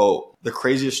 And so the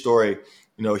craziest story,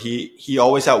 he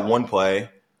always had one play.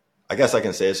 I guess I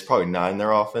can say it's probably 9 in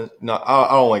their offense. No,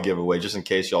 I don't want to give it away just in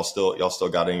case y'all still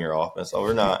got it in your offense. So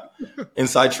we're not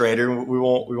inside trader. We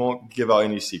won't give out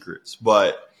any secrets.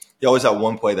 But he always had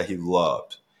one play that he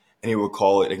loved, and he would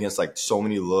call it against like so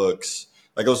many looks.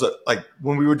 Like it was like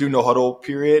when we would do no huddle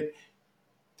period,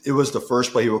 it was the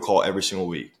first play he would call every single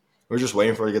week. We were just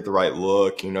waiting for him to get the right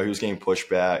look. He was getting pushed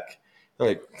back.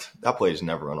 Like that play is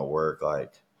never going to work.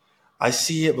 Like I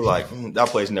see it, but like that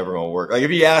play is never going to work. Like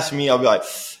if you ask me, I'll be like,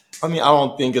 I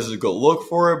don't think it's a good look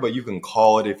for it, but you can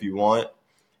call it if you want.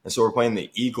 And so we're playing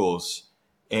the Eagles,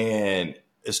 and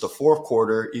it's the fourth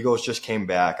quarter. Eagles just came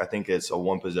back. I think it's a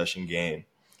 1-possession game.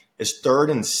 It's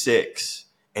 3rd and 6.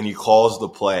 And he calls the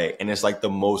play, and it's like the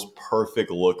most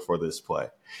perfect look for this play.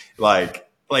 Like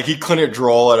he couldn't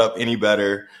draw it up any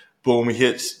better. Boom, he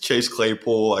hits Chase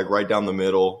Claypool like right down the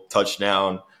middle,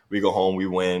 touchdown. We go home, we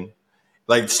win.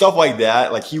 Like stuff like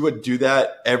that. Like he would do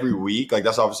that every week. Like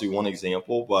that's obviously one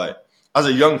example. But as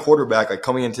a young quarterback, like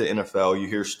coming into the NFL, you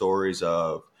hear stories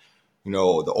of, the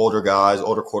older guys,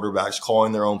 older quarterbacks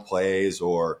calling their own plays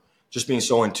or just being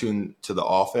so in tune to the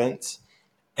offense.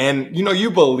 And,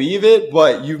 you believe it,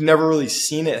 but you've never really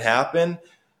seen it happen.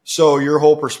 So your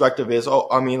whole perspective is,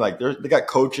 they got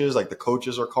coaches, like the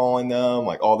coaches are calling them,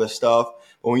 like all this stuff.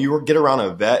 But when you get around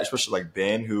a vet, especially like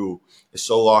Ben, who is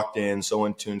so locked in, so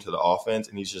in tune to the offense,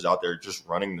 and he's just out there just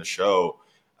running the show,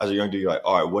 as a young dude, you're like,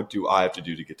 all right, what do I have to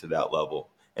do to get to that level?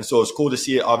 And so it's cool to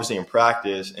see it obviously in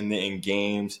practice and then in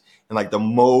games and like the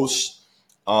most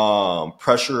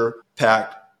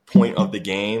pressure-packed point of the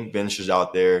game. Ben's just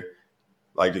out there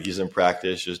like he's in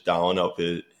practice, just dialing up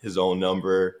his own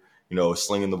number,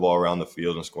 slinging the ball around the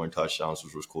field and scoring touchdowns,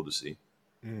 which was cool to see.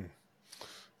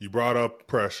 You brought up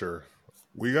pressure.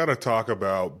 We got to talk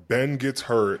about Ben gets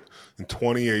hurt in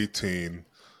 2018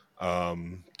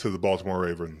 to the Baltimore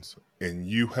Ravens, and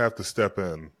you have to step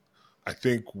in. I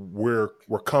think we're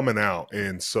coming out,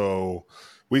 and so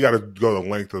we got to go the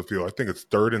length of the field. I think it's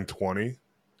 3rd and 20.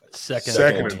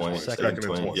 Second and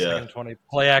 20. Yeah. 20.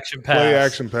 Play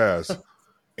action pass.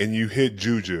 And you hit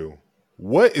Juju.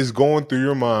 What is going through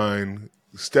your mind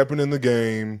stepping in the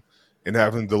game and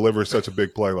having to deliver such a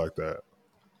big play like that?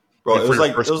 Bro, it was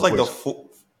like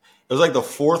the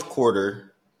fourth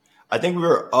quarter. I think we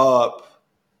were up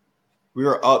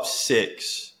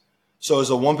 6. So it was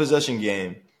a one possession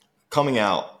game coming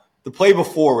out. The play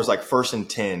before was like 1st and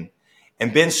 10.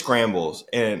 And Ben scrambles.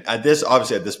 And at this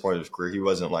point of his career, he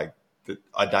wasn't like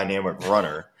a dynamic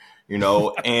runner,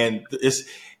 and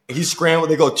he's scrambling.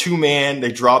 They go 2-man.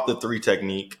 They drop the 3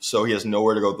 technique. So he has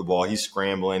nowhere to go with the ball. He's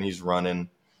scrambling. He's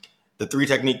running. The 3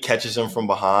 technique catches him from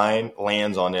behind,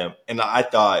 lands on him. And I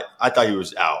thought he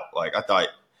was out. Like I thought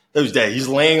he was dead. He's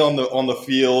laying on the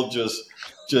field,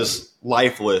 just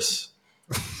lifeless.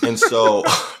 And so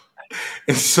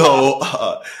this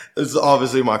is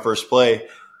obviously my first play.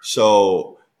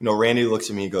 So, Randy looks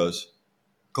at me, he goes,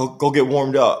 go get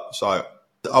warmed up. So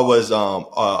I was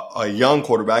a young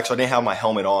quarterback, so I didn't have my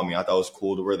helmet on me. I thought it was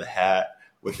cool to wear the hat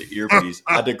with the earpiece.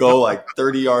 I had to go like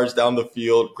 30 yards down the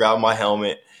field, grab my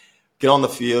helmet, get on the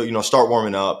field, start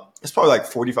warming up. It's probably like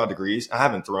 45 degrees. I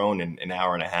haven't thrown in an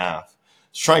hour and a half.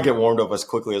 Just trying to get warmed up as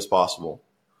quickly as possible.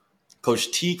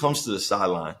 Coach T comes to the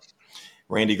sideline.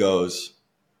 Randy goes,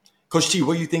 Coach T,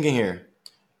 what are you thinking here?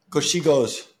 Coach T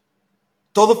goes,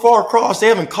 throw the far across. They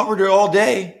haven't covered it all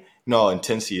day. You know how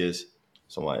intense he is.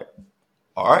 So I'm like,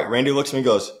 all right. Randy looks at me and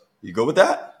goes, you good with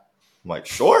that? I'm like,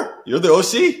 sure. You're the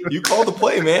OC. You call the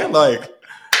play, man. Like,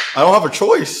 I don't have a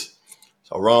choice.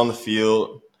 So I run on the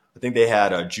field. I think they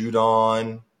had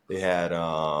Judon. They had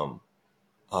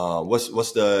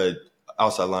what's the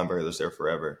outside linebacker that's there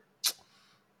forever?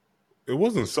 It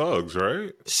wasn't Suggs,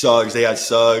 right? Suggs. They had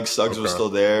Suggs. Suggs Okay. was still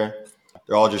there.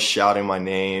 They're all just shouting my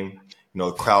name.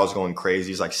 The crowd's going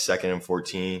crazy. It's like 2nd and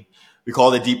 14. We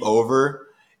called it deep over,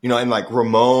 and like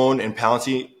Ramon and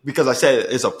Pouncey, because I said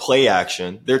it's a play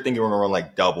action. They're thinking we're going to run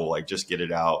like double, like just get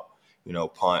it out,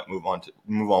 punt, move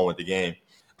on with the game.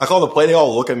 I call the play. They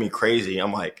all look at me crazy.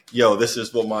 I'm like, yo, this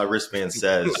is what my wristband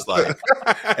says. Like,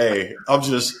 hey, I'm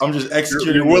just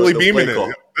executing. You're Willie the Beeman play call.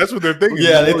 it. That's what they're thinking.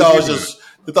 Yeah, You're they thought I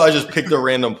Willie just picked a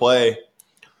random play.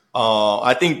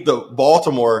 I think the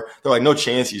Baltimore, they're like, no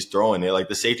chance he's throwing it. Like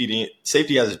the safety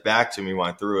has his back to me when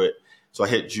I threw it. So I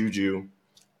hit Juju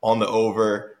on the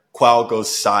over. Crowd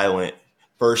goes silent.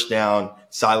 First down,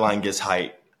 sideline gets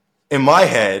height. In my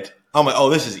head, I'm like, oh,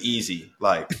 this is easy.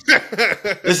 Like,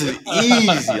 this is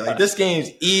easy. Like, this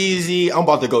game's easy. I'm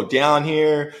about to go down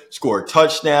here, score a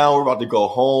touchdown. We're about to go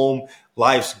home.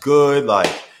 Life's good.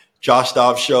 Like, Josh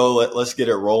Dobbs show. Let's get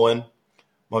it rolling.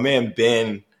 My man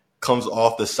Ben comes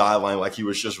off the sideline like he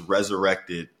was just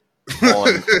resurrected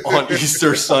on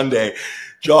Easter Sunday.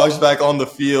 Jogs back on the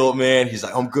field, man. He's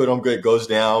like, I'm good. Goes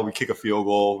down. We kick a field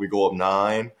goal. We go up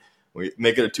 9. We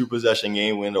make it a 2-possession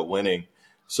game. We end up winning.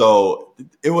 So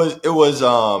it was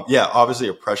obviously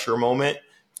a pressure moment.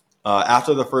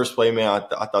 After the first play, man,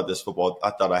 I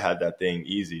thought I had that thing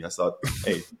easy. I thought,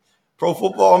 hey, pro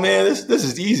football, man, this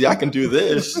is easy. I can do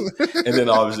this. And then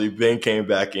obviously Ben came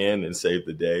back in and saved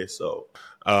the day. So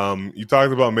you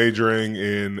talked about majoring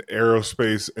in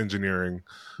aerospace engineering,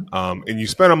 and you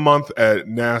spent a month at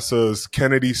NASA's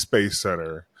Kennedy Space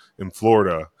Center in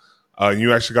Florida. And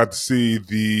you actually got to see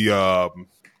the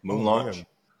moon launch.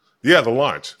 Yeah, the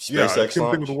launch. SpaceX I couldn't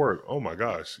launch. think of the word. Oh my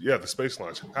gosh. Yeah, the space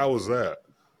launch. How was that?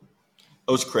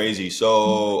 It was crazy.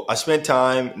 So I spent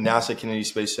time NASA Kennedy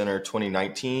Space Center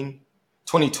 2019.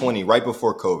 2020, right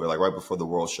before COVID, like right before the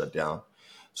world shut down.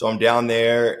 So I'm down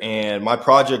there, and my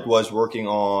project was working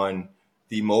on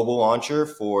the mobile launcher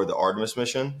for the Artemis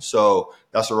mission. So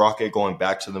that's a rocket going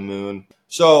back to the moon.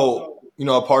 So,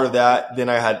 a part of that, then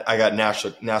I got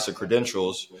NASA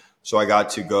credentials. So I got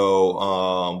to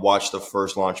go watch the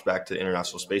first launch back to the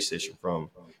International Space Station from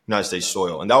United States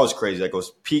soil. And that was crazy. Like, it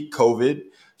was peak COVID.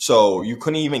 So you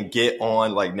couldn't even get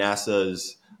on like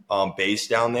NASA's base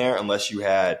down there unless you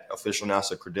had official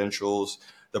NASA credentials.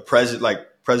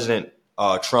 President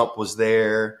Trump was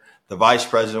there. The vice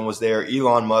president was there.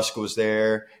 Elon Musk was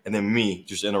there. And then me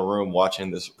just in a room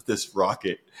watching this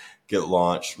rocket get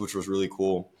launched, which was really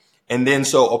cool. And then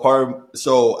so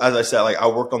as I said, like, I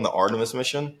worked on the Artemis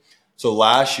mission. So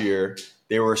last year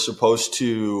they were supposed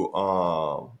to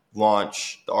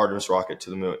launch the Artemis rocket to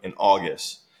the moon in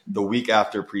August, the week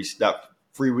after that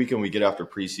free weekend we get after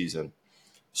preseason.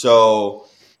 So,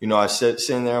 I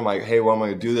sitting there, I'm like, hey, what am I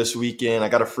going to do this weekend? I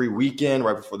got a free weekend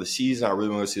right before the season. I really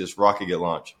want to see this rocket get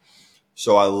launched.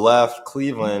 So I left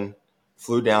Cleveland,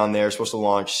 flew down there, supposed to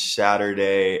launch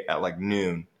Saturday at like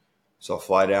noon. So I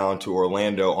fly down to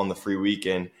Orlando on the free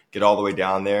weekend, get all the way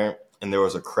down there, and there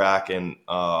was a crack in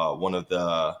one of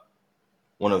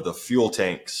the fuel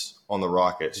tanks on the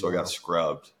rocket, so I got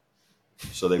scrubbed.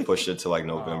 So they pushed it to like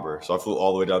November. So I flew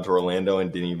all the way down to Orlando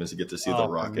and didn't even get to see the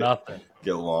rocket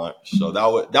get launched. So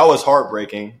that was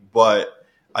heartbreaking, but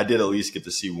I did at least get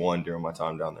to see one during my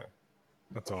time down there.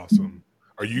 That's awesome.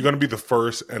 Are you going to be the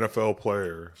first NFL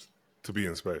player to be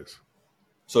in space?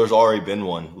 So there's already been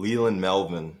one. Leland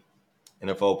Melvin,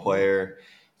 NFL player.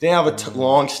 Didn't have a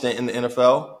long stint in the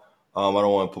NFL. I don't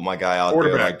want to put my guy out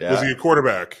there like that. Was he a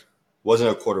quarterback? Wasn't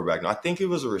a quarterback. No, I think he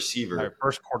was a receiver. Right,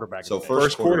 first quarterback. So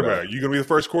first quarterback. You're gonna be the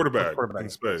first quarterback in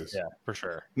space. Yeah, for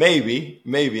sure. Maybe.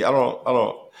 I don't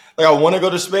like. I want to go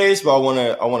to space, but I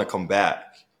want to come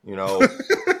back. I don't.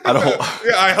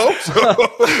 Yeah, I hope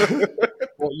so.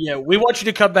 Well, yeah, we want you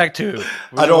to come back too.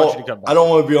 I don't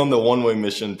want to be on the one-way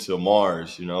mission to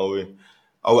Mars.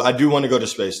 I do want to go to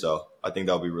space though. I think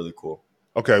that would be really cool.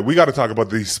 Okay, we got to talk about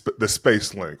the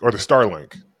Space Link or the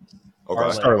Starlink.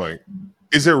 Okay, Starlink.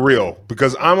 Is it real?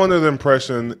 Because I'm under the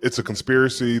impression it's a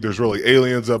conspiracy. There's really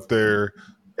aliens up there,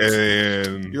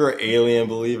 and you're an alien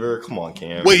believer. Come on,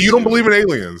 Cam. Wait, you don't believe in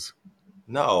aliens?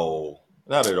 No,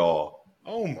 not at all.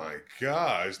 Oh my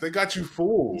gosh, they got you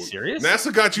fooled. Serious?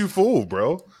 NASA got you fooled,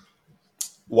 bro.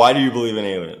 Why do you believe in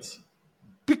aliens?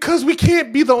 Because we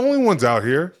can't be the only ones out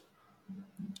here.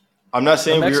 I'm not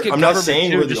saying we're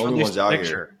the only ones out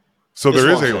here. So there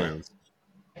is aliens.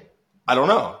 I don't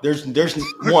know. There's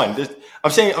one.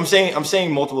 I'm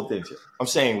saying multiple things here. I'm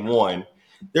saying one.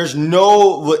 There's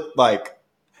no like.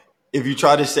 If you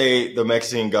try to say the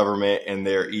Mexican government and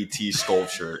their ET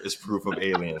sculpture is proof of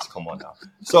aliens, come on now.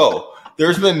 So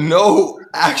there's been no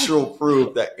actual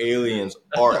proof that aliens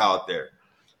are out there.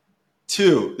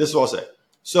 Two, this is what I'll say.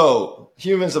 So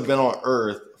humans have been on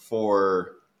Earth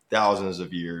for thousands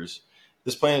of years.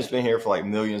 This planet's been here for like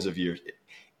millions of years.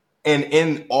 And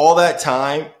in all that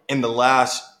time, in the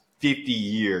last 50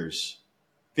 years,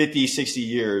 50, 60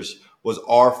 years was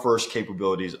our first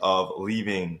capabilities of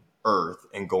leaving Earth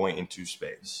and going into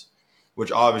space,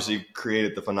 which obviously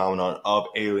created the phenomenon of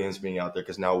aliens being out there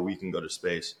because now we can go to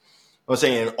space. I'm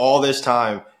saying in all this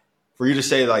time, for you to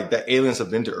say like that aliens have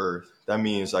been to Earth, that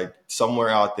means like somewhere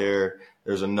out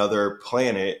there's another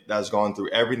planet that's gone through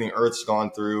everything Earth's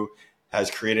gone through,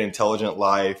 has created intelligent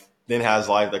life, then has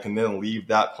life that can then leave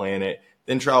that planet,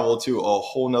 then travel to a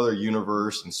whole nother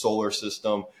universe and solar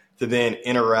system to then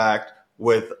interact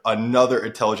with another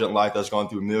intelligent life that's gone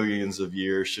through millions of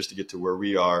years just to get to where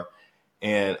we are.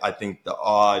 And I think the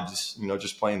odds,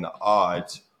 just playing the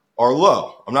odds are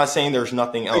low. I'm not saying there's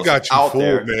nothing else out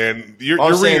there, man.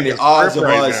 I'm saying the odds of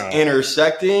us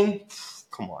intersecting.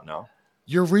 Come on now.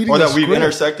 You're reading or that we've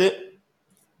intersected.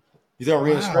 You think I'm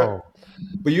reading a script?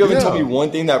 But you haven't told me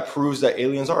one thing that proves that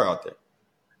aliens are out there,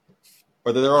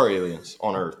 or that there are aliens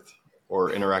on Earth or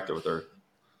interacted with Earth.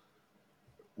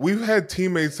 We've had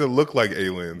teammates that look like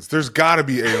aliens. There's got to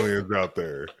be aliens out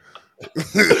there.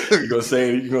 You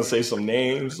gonna say some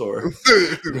names or?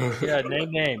 Yeah,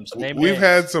 name names. We've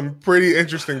had some pretty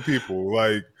interesting people.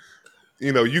 Like,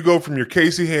 you go from your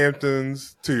Casey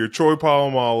Hamptons to your Troy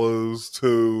Polamalu's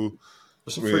to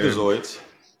some freakazoids.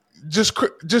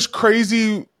 Just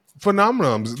crazy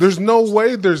phenomenons. There's no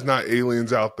way there's not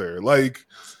aliens out there. Like,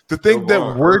 to think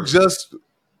that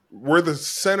we're the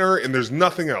center and there's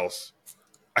nothing else.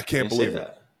 I can't believe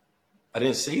it. I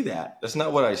didn't say that. That's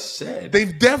not what I said.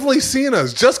 They've definitely seen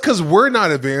us. Just because we're not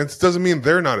advanced doesn't mean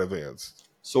they're not advanced.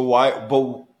 So why?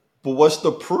 But what's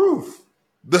the proof?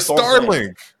 The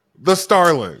Starlink. The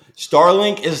Starlink.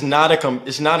 Starlink is not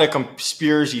a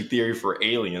conspiracy theory for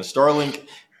aliens. Starlink,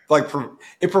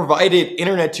 it provided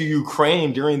internet to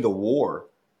Ukraine during the war.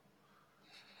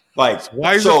 Why is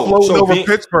it floating over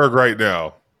Pittsburgh right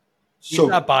now? He's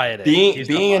not buying it.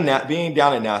 Being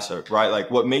down at NASA, right? Like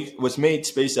what's made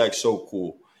SpaceX so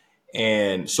cool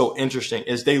and so interesting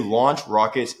is they launch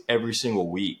rockets every single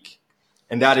week,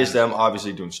 and that is them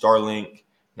obviously doing Starlink.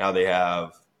 Now they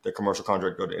have the commercial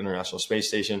contract to go to International Space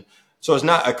Station, so it's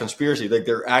not a conspiracy. Like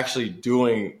they're actually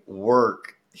doing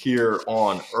work here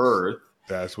on Earth.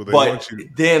 That's what they want you.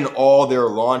 Then all their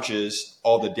launches,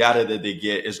 all the data that they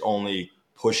get is only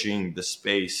pushing the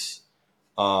space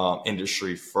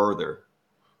industry further,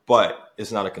 but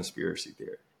it's not a conspiracy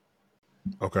theory.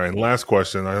 Okay, and last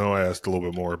question. I know I asked a little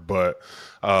bit more, but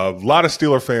a lot of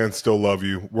Steeler fans still love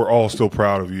you. We're all still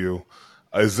proud of you.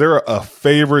 Is there a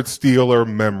favorite Steeler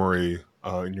memory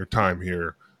in your time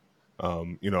here?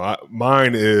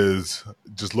 Mine is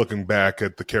just looking back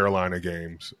at the Carolina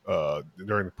games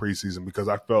during the preseason, because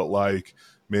I felt like,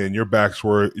 man, your back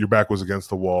was against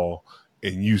the wall,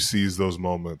 and you seized those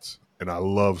moments. And I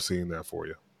love seeing that for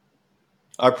you.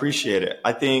 I appreciate it.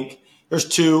 I think there's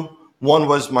two. One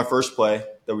was my first play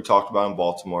that we talked about in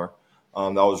Baltimore.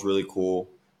 That was really cool.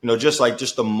 Just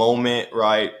the moment,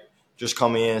 right? Just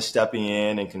coming in, stepping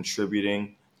in, and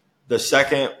contributing. The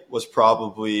second was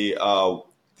probably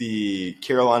the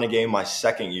Carolina game my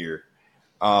second year.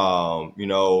 Didn't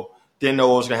know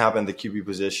what was going to happen in the QB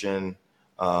position.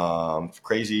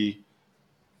 Crazy,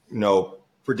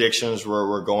 predictions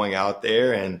were going out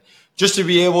there, and just to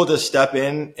be able to step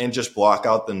in and just block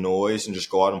out the noise and just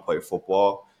go out and play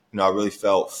football, I really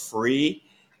felt free.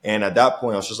 And at that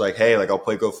point, I was just like, hey, I'll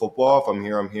play good football. If I'm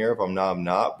here, I'm here. If I'm not, I'm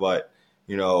not. But,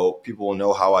 people will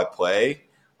know how I play,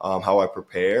 how I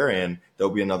prepare, and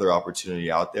there'll be another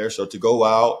opportunity out there. So to go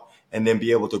out and then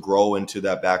be able to grow into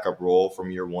that backup role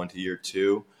from year one to year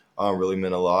two really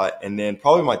meant a lot. And then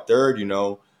probably my third,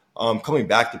 coming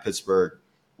back to Pittsburgh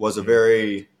was a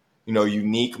very,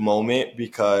 unique moment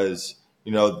because,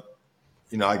 I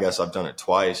guess I've done it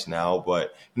twice now,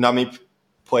 but not many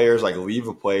players leave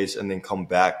a place and then come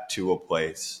back to a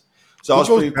place. So that was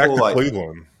pretty cool.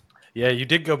 Cleveland. Yeah, you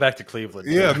did go back to Cleveland.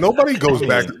 Yeah, nobody goes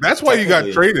back. That's why you got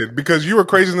traded, because you were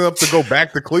crazy enough to go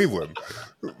back to Cleveland.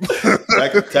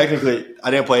 Technically,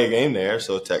 I didn't play a game there,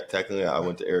 so technically I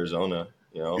went to Arizona.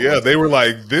 Yeah, they were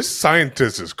like, this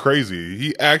scientist is crazy.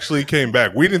 He actually came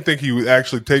back. We didn't think he would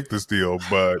actually take this deal,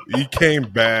 but he came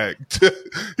back.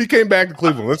 He came back to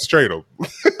Cleveland. Let's trade him.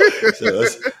 So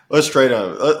let's trade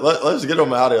him. Let's get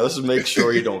him out of here. Let's just make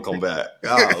sure he don't come back.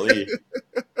 Golly,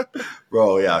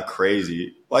 bro, yeah,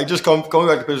 crazy. Just coming back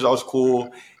to Pittsburgh, that was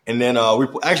cool. And then we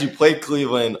actually played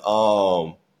Cleveland.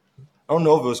 I don't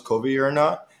know if it was COVID or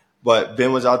not, but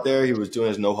Ben was out there. He was doing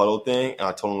his no huddle thing, and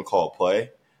I told him to call a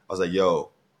play. I was like,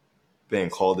 yo, Ben,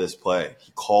 call this play.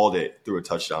 He called it, threw a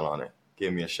touchdown on it,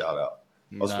 gave me a shout out.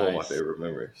 That was one of my favorite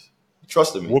memories. He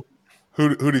trusted me.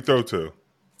 Who'd he throw to?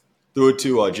 Threw it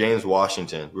to James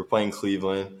Washington. We were playing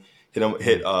Cleveland. He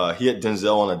hit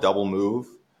Denzel on a double move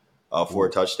for a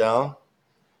touchdown.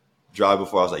 Drive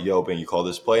before, I was like, yo, Ben, you call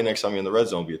this play. Next time you're in the red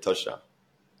zone, it'll be a touchdown.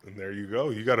 And there you go.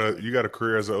 You got a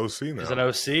career as an OC now. As an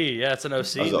OC. Yeah, it's an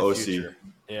OC in the future.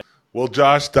 Yeah. Well,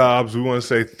 Josh Dobbs, we want to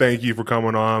say thank you for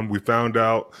coming on. We found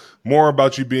out more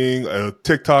about you being a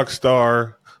TikTok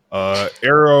star,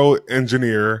 aero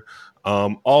engineer.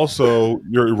 Also,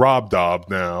 you're Rob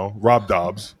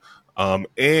Dobbs.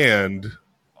 And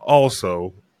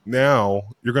also now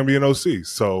you're going to be an OC.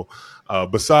 So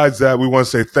besides that, we want to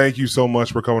say thank you so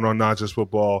much for coming on Not Just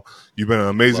Football. You've been an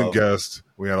amazing guest.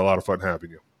 We had a lot of fun having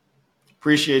you.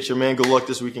 Appreciate you, man. Good luck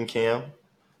this weekend, Cam.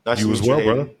 Nice you as well,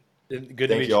 brother. Good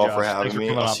Thank you all Josh. for having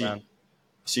me. I'll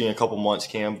see you in a couple months,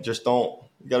 Cam. Just you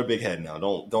got a big head now.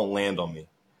 Don't land on me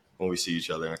when we see each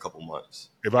other in a couple months.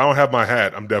 If I don't have my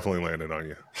hat, I'm definitely landing on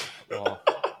you.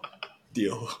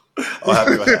 Deal. I'll have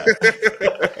your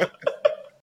hat.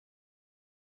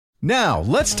 Now,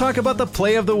 let's talk about the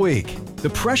play of the week. The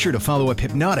pressure to follow up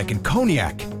Hypnotic and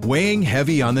Cognac, weighing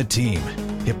heavy on the team.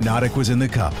 Hypnotic was in the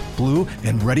cup, blue,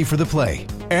 and ready for the play.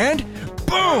 And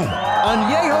boom!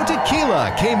 Añejo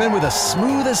Tequila came in with a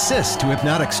smooth assist to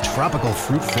Hypnotic's tropical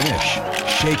fruit finish.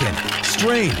 Shaken,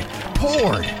 strained,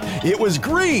 poured. It was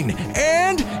green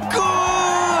and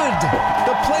good!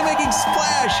 The playmaking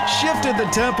splash shifted the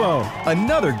tempo.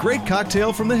 Another great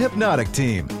cocktail from the Hypnotic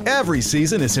team. Every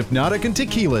season is Hypnotic and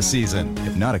Tequila season.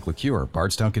 Hypnotic Liqueur,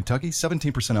 Bardstown, Kentucky,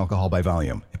 17% alcohol by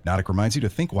volume. Hypnotic reminds you to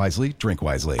think wisely, drink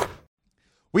wisely.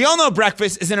 We all know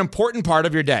breakfast is an important part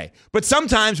of your day, but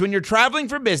sometimes when you're traveling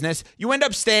for business, you end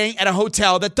up staying at a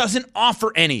hotel that doesn't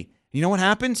offer any. You know what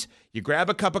happens? You grab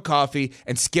a cup of coffee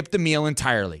and skip the meal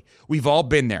entirely. We've all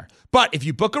been there. But if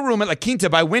you book a room at La Quinta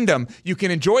by Wyndham, you can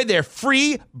enjoy their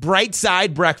free Bright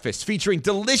Side breakfast featuring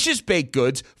delicious baked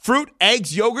goods, fruit,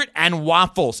 eggs, yogurt, and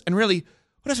waffles. And really,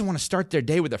 who doesn't want to start their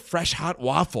day with a fresh, hot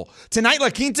waffle? Tonight, La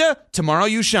Quinta, tomorrow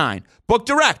you shine. Book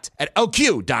direct at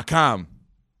lq.com.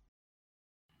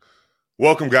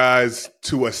 Welcome, guys,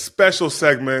 to a special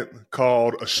segment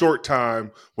called A Short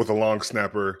Time with a Long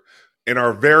Snapper and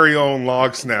our very own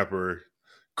long snapper,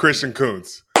 Christian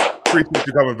Kuntz. Appreciate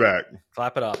you coming back.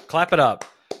 Clap it up. Clap it up.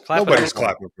 Nobody's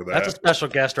clapping for that. That's a special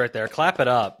guest right there. Clap it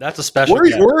up. That's a special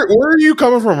guest. Where are you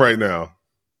coming from right now?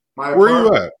 Where are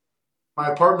you at? My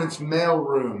apartment's mail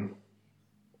room.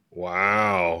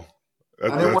 Wow.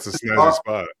 That's a snazzy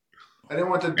spot. I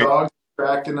didn't want the dogs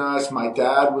distracting us. My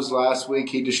dad was last week.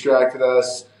 He distracted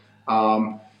us.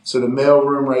 So the mail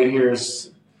room right here it's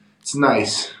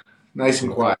nice. Nice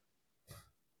and quiet.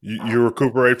 You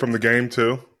recuperate from the game,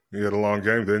 too? You had a long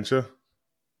game, didn't you?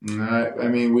 I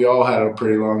mean, we all had a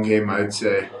pretty long game, I'd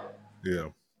say. Yeah.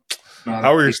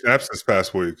 How were your snaps this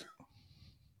past week?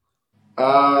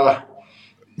 They're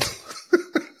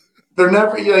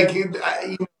never like.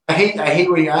 I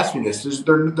hate when you ask me this.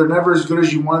 They're never as good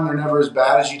as you want. They're never as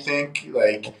bad as you think.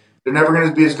 Like they're never going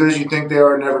to be as good as you think they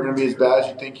are. Never going to be as bad as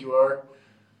you think you are.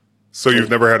 So you've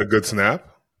never had a good snap?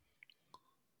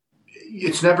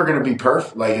 It's never going to be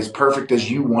perfect. Like as perfect as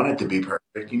you want it to be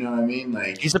perfect. You know what I mean?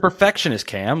 Like he's a perfectionist,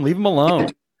 Cam. Leave him alone.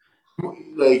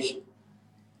 Like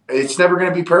it's never going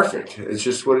to be perfect. It's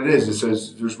just what it is. It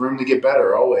says there's room to get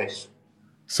better always.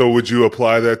 So would you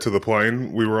apply that to the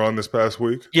plane we were on this past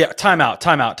week? Yeah, time out.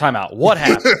 What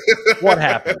happened? What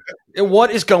happened?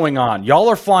 What is going on? Y'all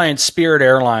are flying Spirit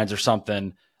Airlines or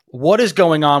something. What is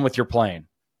going on with your plane?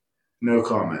 No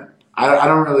comment. I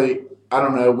don't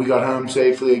know. We got home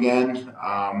safely again.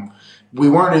 We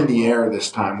weren't in the air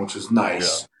this time, which was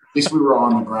nice. Yeah. At least we were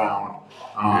on the ground.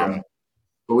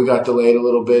 But we got delayed a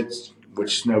little bit,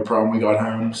 which is no problem. We got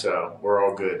home, so we're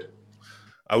all good.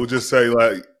 I would just say,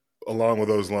 like, along with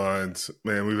those lines,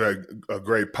 man, we've had a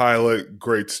great pilot,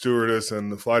 great stewardess,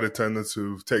 and the flight attendants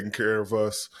who've taken care of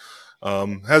us.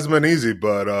 Hasn't been easy,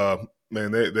 but,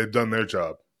 man, they've done their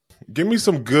job. Give me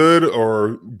some good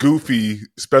or goofy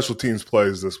special teams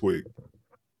plays this week.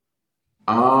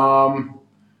 The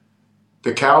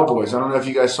Cowboys. I don't know if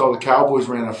you guys saw the Cowboys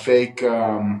ran a fake.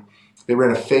 They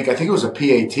ran a fake. I think it was a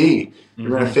PAT. They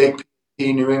ran a fake PAT.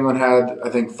 New England had, I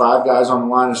think, 5 guys on the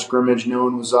line of scrimmage. No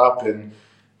one was up, and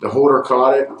the holder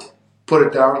caught it, put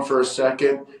it down for a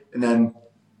second, and then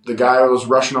the guy was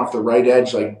rushing off the right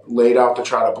edge, like laid out to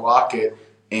try to block it,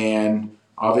 and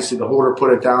obviously the holder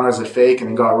put it down as a fake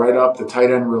and it got right up. The tight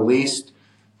end released,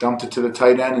 dumped it to the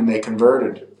tight end, and they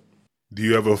converted. Do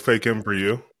you have a fake in for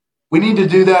you? We need to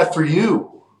do that for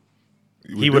you.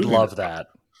 He would love that.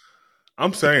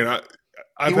 I'm saying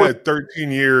I've had 13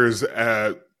 years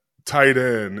at tight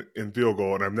end in field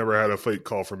goal, and I've never had a fake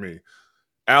call for me.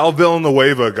 Al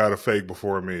Villanueva got a fake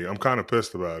before me. I'm kind of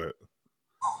pissed about it.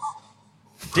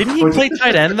 Didn't he play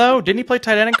tight end, though? Didn't he play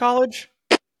tight end in college?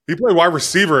 He played wide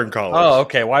receiver in college. Oh,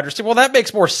 okay. Wide receiver. Well, that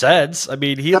makes more sense. I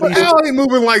mean, Al ain't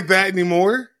moving like that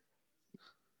anymore.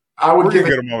 We're going to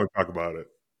get a moment to talk about it.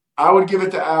 I would give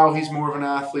it to Al. He's more of an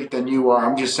athlete than you are.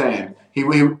 I'm just saying. He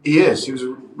is. He was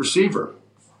a receiver.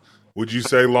 Would you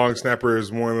say long snapper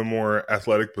is one of the more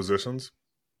athletic positions?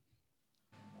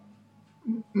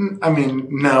 I mean,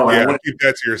 no. Yeah, keep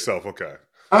that to yourself. Okay.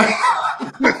 I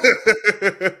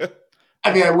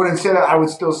mean, I wouldn't say that. I would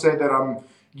still say that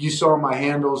you saw my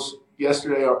handles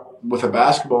yesterday with a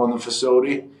basketball in the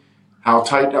facility, how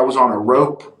tight I was on a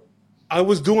rope. I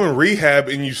was doing rehab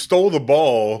and you stole the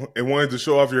ball and wanted to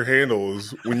show off your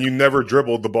handles when you never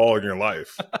dribbled the ball in your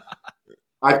life.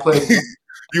 I played.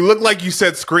 You look like you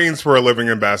set screens for a living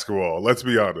in basketball. Let's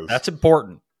be honest. That's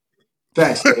important.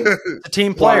 Thanks, Dave. A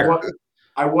team player. Well,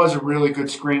 I was a really good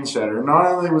screen setter. Not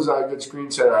only was I a good screen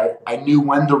setter, I knew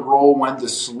when to roll, when to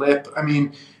slip. I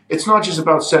mean, it's not just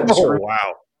about setting screens. Oh,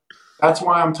 wow. That's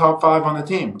why I'm top 5 on the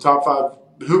team. Top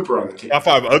 5 hooper on the team. Top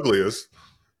 5 ugliest.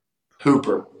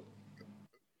 Hooper.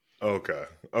 Okay.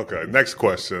 Next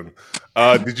question.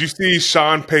 Did you see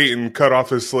Sean Payton cut off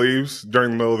his sleeves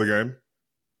during the middle of the game?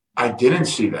 I didn't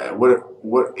see that.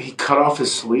 What he cut off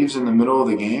his sleeves in the middle of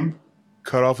the game?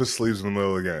 Cut off his sleeves in the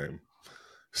middle of the game.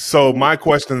 So my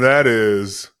question to that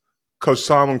is, Coach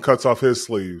Tomlin cuts off his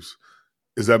sleeves.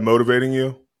 Is that motivating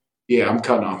you? Yeah, I'm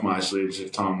cutting off my sleeves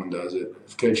if Tomlin does it.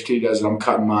 If Coach T does it, I'm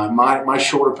cutting mine. My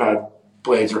shoulder pad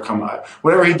blades are coming out.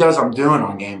 Whatever he does, I'm doing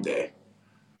on game day.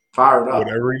 Fired up.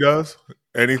 Whatever he does?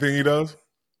 Anything he does?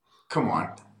 Come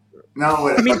on. No,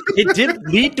 I mean, it did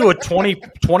lead to a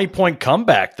 20-point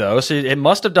comeback, though, so it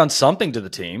must have done something to the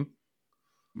team.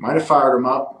 Might have fired him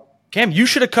up. Cam, you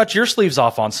should have cut your sleeves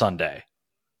off on Sunday.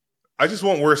 I just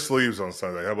won't wear sleeves on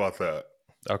Sunday. How about that?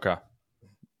 Okay.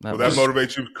 Will that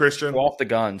motivate you, Christian? Go off the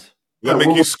guns. Will that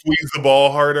make you squeeze the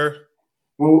ball harder?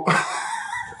 Well,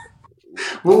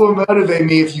 what will motivate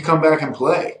me if you come back and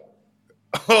play?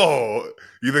 Oh,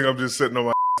 you think I'm just sitting on my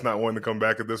ass not wanting to come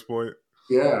back at this point?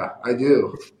 Yeah, I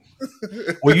do.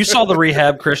 Well, you saw the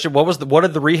rehab, Christian. What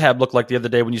did the rehab look like the other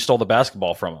day when you stole the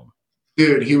basketball from him?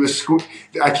 Dude, he was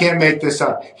I can't make this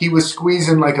up. He was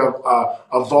squeezing like a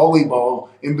volleyball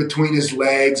in between his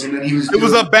legs, and then he was. It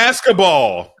was a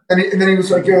basketball. And then he was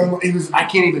like, I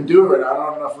can't even do it right now. I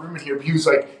don't have enough room in here. But he was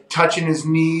like touching his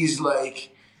knees,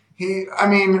 like he's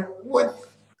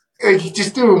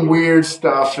just doing weird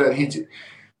stuff that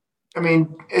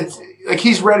it's like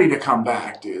he's ready to come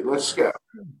back, dude. Let's go.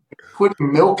 Quit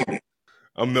milking it.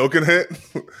 I'm milking it?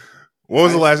 What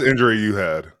was the last injury you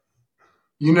had?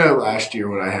 You know last year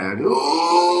what I had.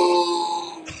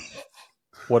 Ooh.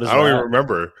 What is I don't even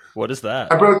remember. What is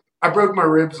that? I broke my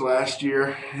ribs last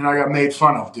year, and I got made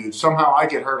fun of, dude. Somehow I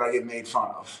get hurt, I get made fun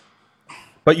of.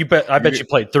 But I bet you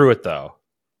played through it, though.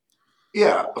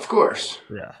 Yeah, of course.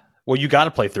 Yeah. Well, you got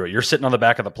to play through it. You're sitting on the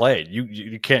back of the plane.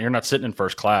 You can't. You're not sitting in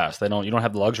first class. You don't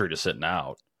have the luxury to sitting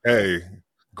out. Hey,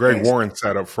 Greg Warren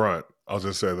sat up front. I'll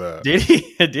just say that. Did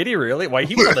he? Did he really? Why,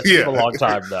 he was on the team a long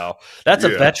time, though. That's a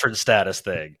veteran status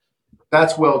thing.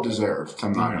 That's well deserved.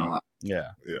 I'm not gonna lie. Yeah.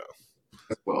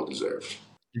 That's well deserved.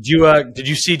 Did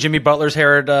you see Jimmy Butler's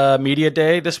hair at Media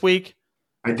Day this week?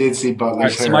 I did see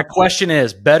Butler's hair. So my question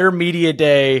is, better Media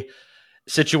Day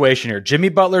situation here: Jimmy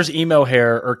Butler's emo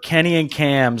hair or Kenny and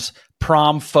Cam's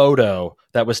prom photo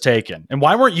that was taken? And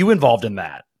why weren't you involved in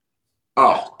that?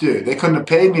 Oh, dude, they couldn't have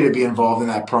paid me to be involved in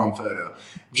that prom photo.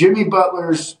 Jimmy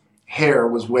Butler's hair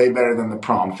was way better than the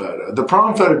prom photo. The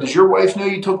prom photo, does your wife know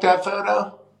you took that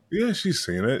photo? Yeah, she's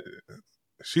seen it.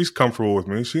 She's comfortable with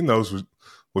me. She knows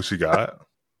what she got.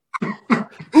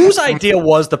 Whose idea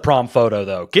was the prom photo,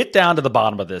 though? Get down to the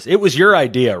bottom of this. It was your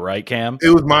idea, right, Cam?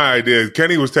 It was my idea.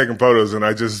 Kenny was taking photos, and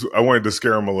I wanted to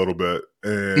scare him a little bit,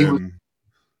 and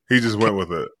he just went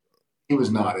with it. He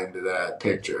was not into that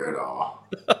picture at all.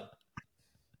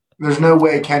 There's no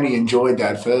way Kenny enjoyed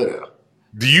that photo.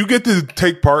 Do you get to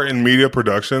take part in media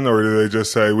production, or do they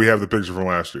just say, we have the picture from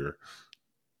last year?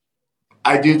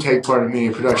 I do take part in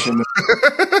media production.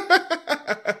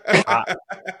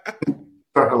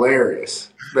 They're hilarious.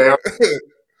 They are.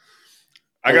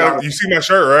 You see my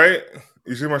shirt, right?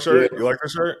 You see my shirt? Yeah. You like that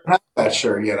shirt? I don't have that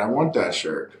shirt yet. I want that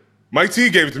shirt. Mike T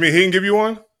gave it to me. He didn't give you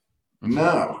one?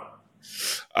 No.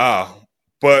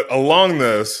 But along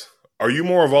this, are you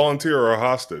more a volunteer or a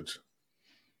hostage?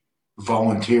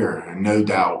 Volunteer, and no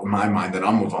doubt in my mind that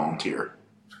I'm a volunteer.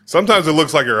 Sometimes it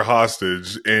looks like you're a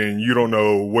hostage and you don't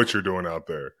know what you're doing out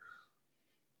there.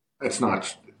 That's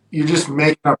not. You're just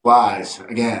making up lies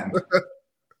again.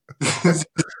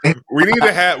 We're going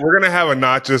to have a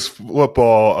not just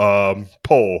football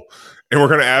poll, and we're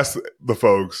going to ask the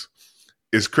folks: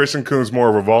 is Christian Kuntz more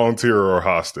of a volunteer or a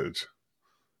hostage?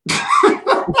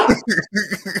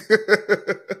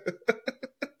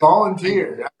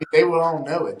 Volunteer. I mean, they will all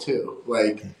know it too.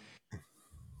 Like,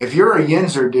 if you're a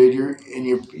Yinzer dude,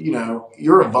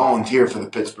 you're a volunteer for the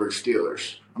Pittsburgh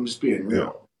Steelers. I'm just being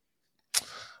real.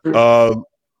 Yeah.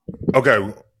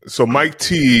 Okay, so Mike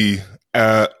T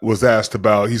was asked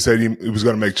about. He said he was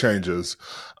going to make changes,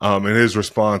 and his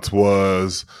response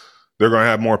was, "They're going to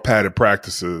have more padded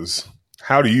practices."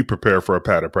 How do you prepare for a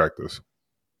padded practice?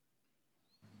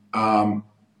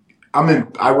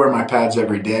 I wear my pads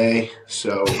every day,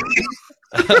 so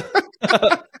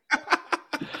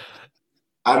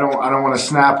I don't want to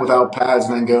snap without pads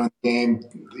and then go in the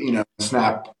game,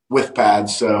 snap with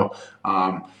pads. So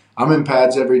I'm in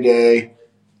pads every day.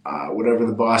 Whatever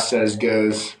the boss says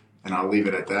goes, and I'll leave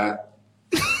it at that.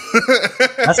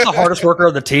 That's the hardest worker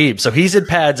of the team. So he's in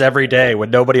pads every day when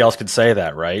nobody else can say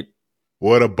that, right?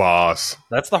 What a boss.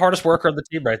 That's the hardest worker of the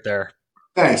team right there.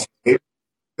 Thanks.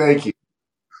 Thank you.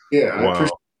 Yeah. Wow.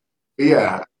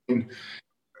 Yeah. I mean,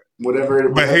 whatever.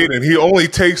 But Hayden, he only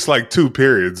takes like 2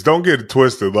 periods. Don't get it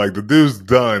twisted. Like, the dude's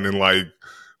done in like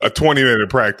a 20-minute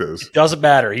practice. It doesn't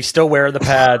matter. He's still wearing the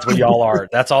pads when y'all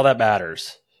aren't. That's all that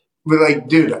matters. But like,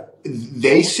 dude,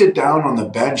 they sit down on the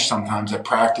bench sometimes at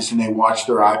practice and they watch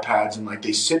their iPads and like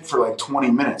they sit for like 20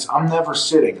 minutes. I'm never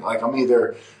sitting. Like, I'm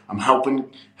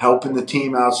helping the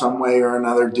team out some way or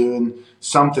another, doing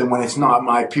something when it's not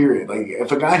my period. Like,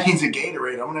 if a guy needs a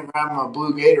Gatorade, I'm going to grab him a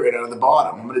blue Gatorade out of the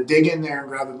bottom. I'm going to dig in there and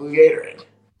grab the blue Gatorade.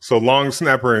 So long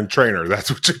snapper and trainer. That's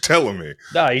what you're telling me.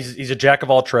 No, he's a jack of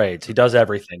all trades. He does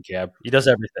everything, Cab. He does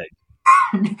everything.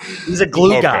 He's a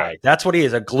glue guy. That's what he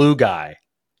is, a glue guy.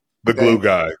 The glue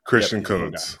guy, Christian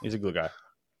Kuntz. He's a glue guy.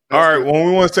 All right. Well,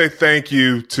 we want to say thank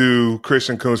you to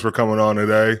Christian Kuntz for coming on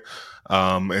today.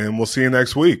 And we'll see you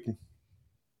next week.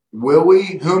 Will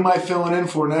we? Who am I filling in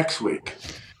for next week?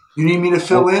 You need me to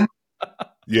fill in?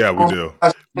 Yeah, we do.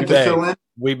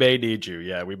 We may need you.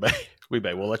 Yeah, we may.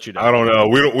 We'll let you know. I don't know.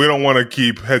 We don't want to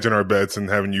keep hedging our bets and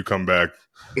having you come back.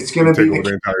 It's going to be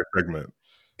the entire segment.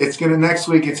 Next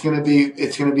week. It's going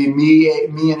to be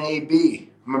me and AB.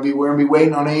 We're going to be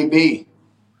waiting on AB.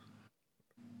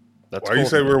 Why do you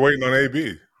say we're waiting on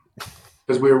AB?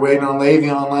 Because we were waiting on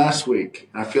Le'Veon last week.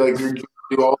 I feel like you're going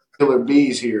to do all the killer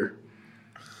B's here.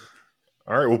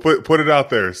 All right, well, put it out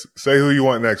there. Say who you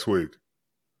want next week.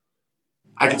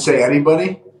 I can say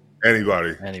anybody.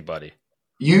 Anybody.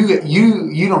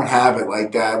 You don't have it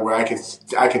like that where I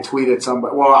could tweet at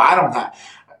somebody. Well, I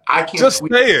can't. Just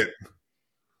tweet. say it.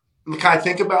 Can I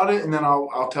think about it and then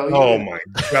I'll tell you? Oh my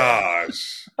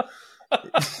gosh.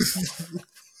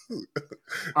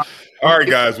 All right,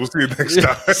 guys. We'll see you next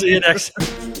time. See you next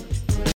time.